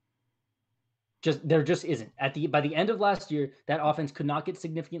 There just isn't. By the end of last year, that offense could not get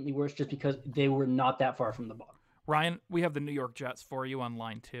significantly worse, just because they were not that far from the bottom. Ryan, we have the New York Jets for you on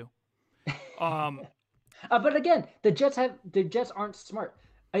line 2. But again, the Jets aren't smart.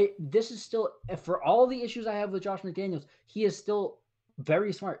 This is still, for all the issues I have with Josh McDaniels, he is still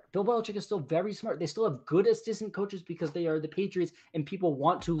very smart. Bill Belichick is still very smart. They still have good assistant coaches because they are the Patriots, and people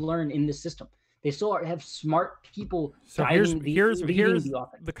want to learn in this system. They still have smart people guiding here's the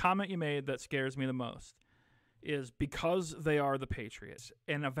offense. The comment you made that scares me the most is because they are the Patriots,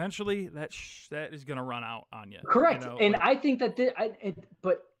 and eventually that is going to run out on you. Correct, you know, and like, I think that the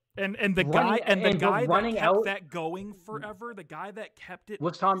guy that kept that going forever, the guy that kept it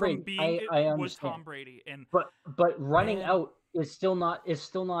was Tom Brady. Was Tom Brady, and but running out is still not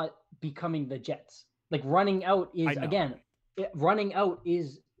becoming the Jets. Like, running out is running out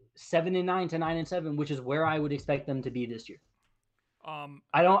is 7-9 to 9-7, which is where I would expect them to be this year.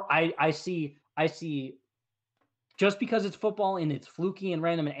 I see just because it's football and it's fluky and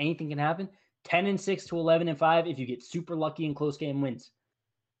random and anything can happen, 10-6 to 11-5 if you get super lucky and close game wins.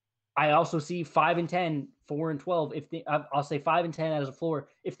 I also see 5-10, 4-12. I'll say 5-10 as a floor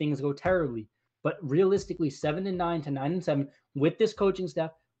if things go terribly. But realistically, 7-9 to 9-7 with this coaching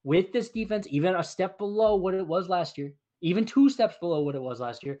staff, with this defense, even a step below what it was last year, even 2 steps below what it was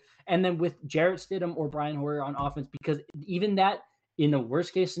last year, and then with Jarrett Stidham or Brian Hoyer on offense, because even that, in the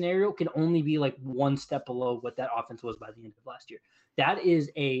worst case scenario, can only be like 1 step below what that offense was by the end of last year. That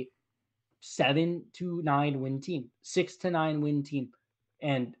is a 7-9 win team, 6-9 win team,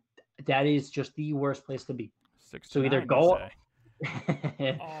 and that is just the worst place to be. 6 to so 9, either go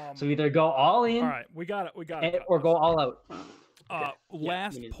so either go all in, all right, we got it, or go all out.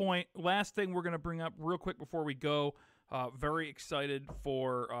 Last thing we're going to bring up real quick before we go. Very excited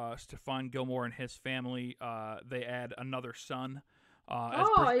for Stephon Gilmore and his family. They add another son.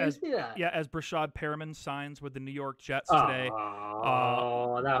 I didn't see that. Yeah, as Brashad Perriman signs with the New York Jets today.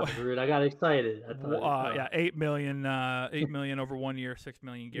 That was rude. I got excited. $8 million over 1 year, $6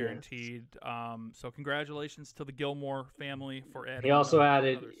 million guaranteed. Yes. So congratulations to the Gilmore family for adding. He also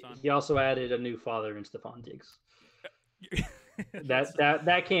added a new father in Stephon Diggs.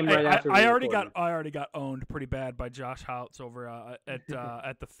 That came right after. I already got owned pretty bad by Josh Houts over at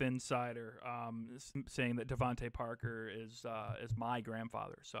the Finsider, saying that Devontae Parker is my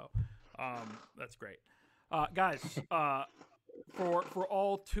grandfather. So that's great, guys. For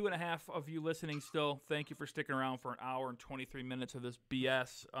all 2.5 of you listening still, thank you for sticking around for an hour and 23 minutes of this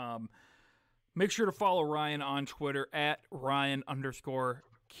BS. Make sure to follow Ryan on Twitter at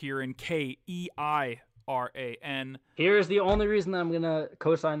Ryan_Keiran, KEIRAN. Here's the only reason I'm going to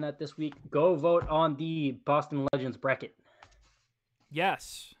co-sign that this week. Go vote on the Boston Legends bracket.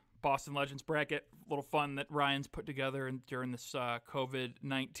 Yes, Boston Legends bracket. A little fun that Ryan's put together during this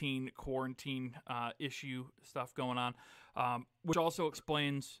COVID-19 quarantine issue stuff going on, which also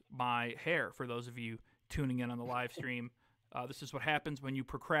explains my hair for those of you tuning in on the live stream. This is what happens when you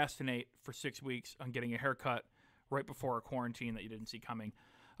procrastinate for 6 weeks on getting a haircut right before a quarantine that you didn't see coming.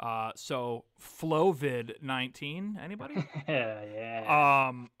 So Flovid-19, anybody?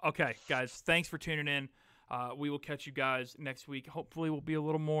 Yeah. Okay, guys, thanks for tuning in. We will catch you guys next week. Hopefully we'll be a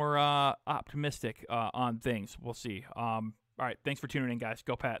little more optimistic on things. We'll see. All right, thanks for tuning in, guys.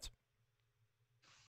 Go Pats.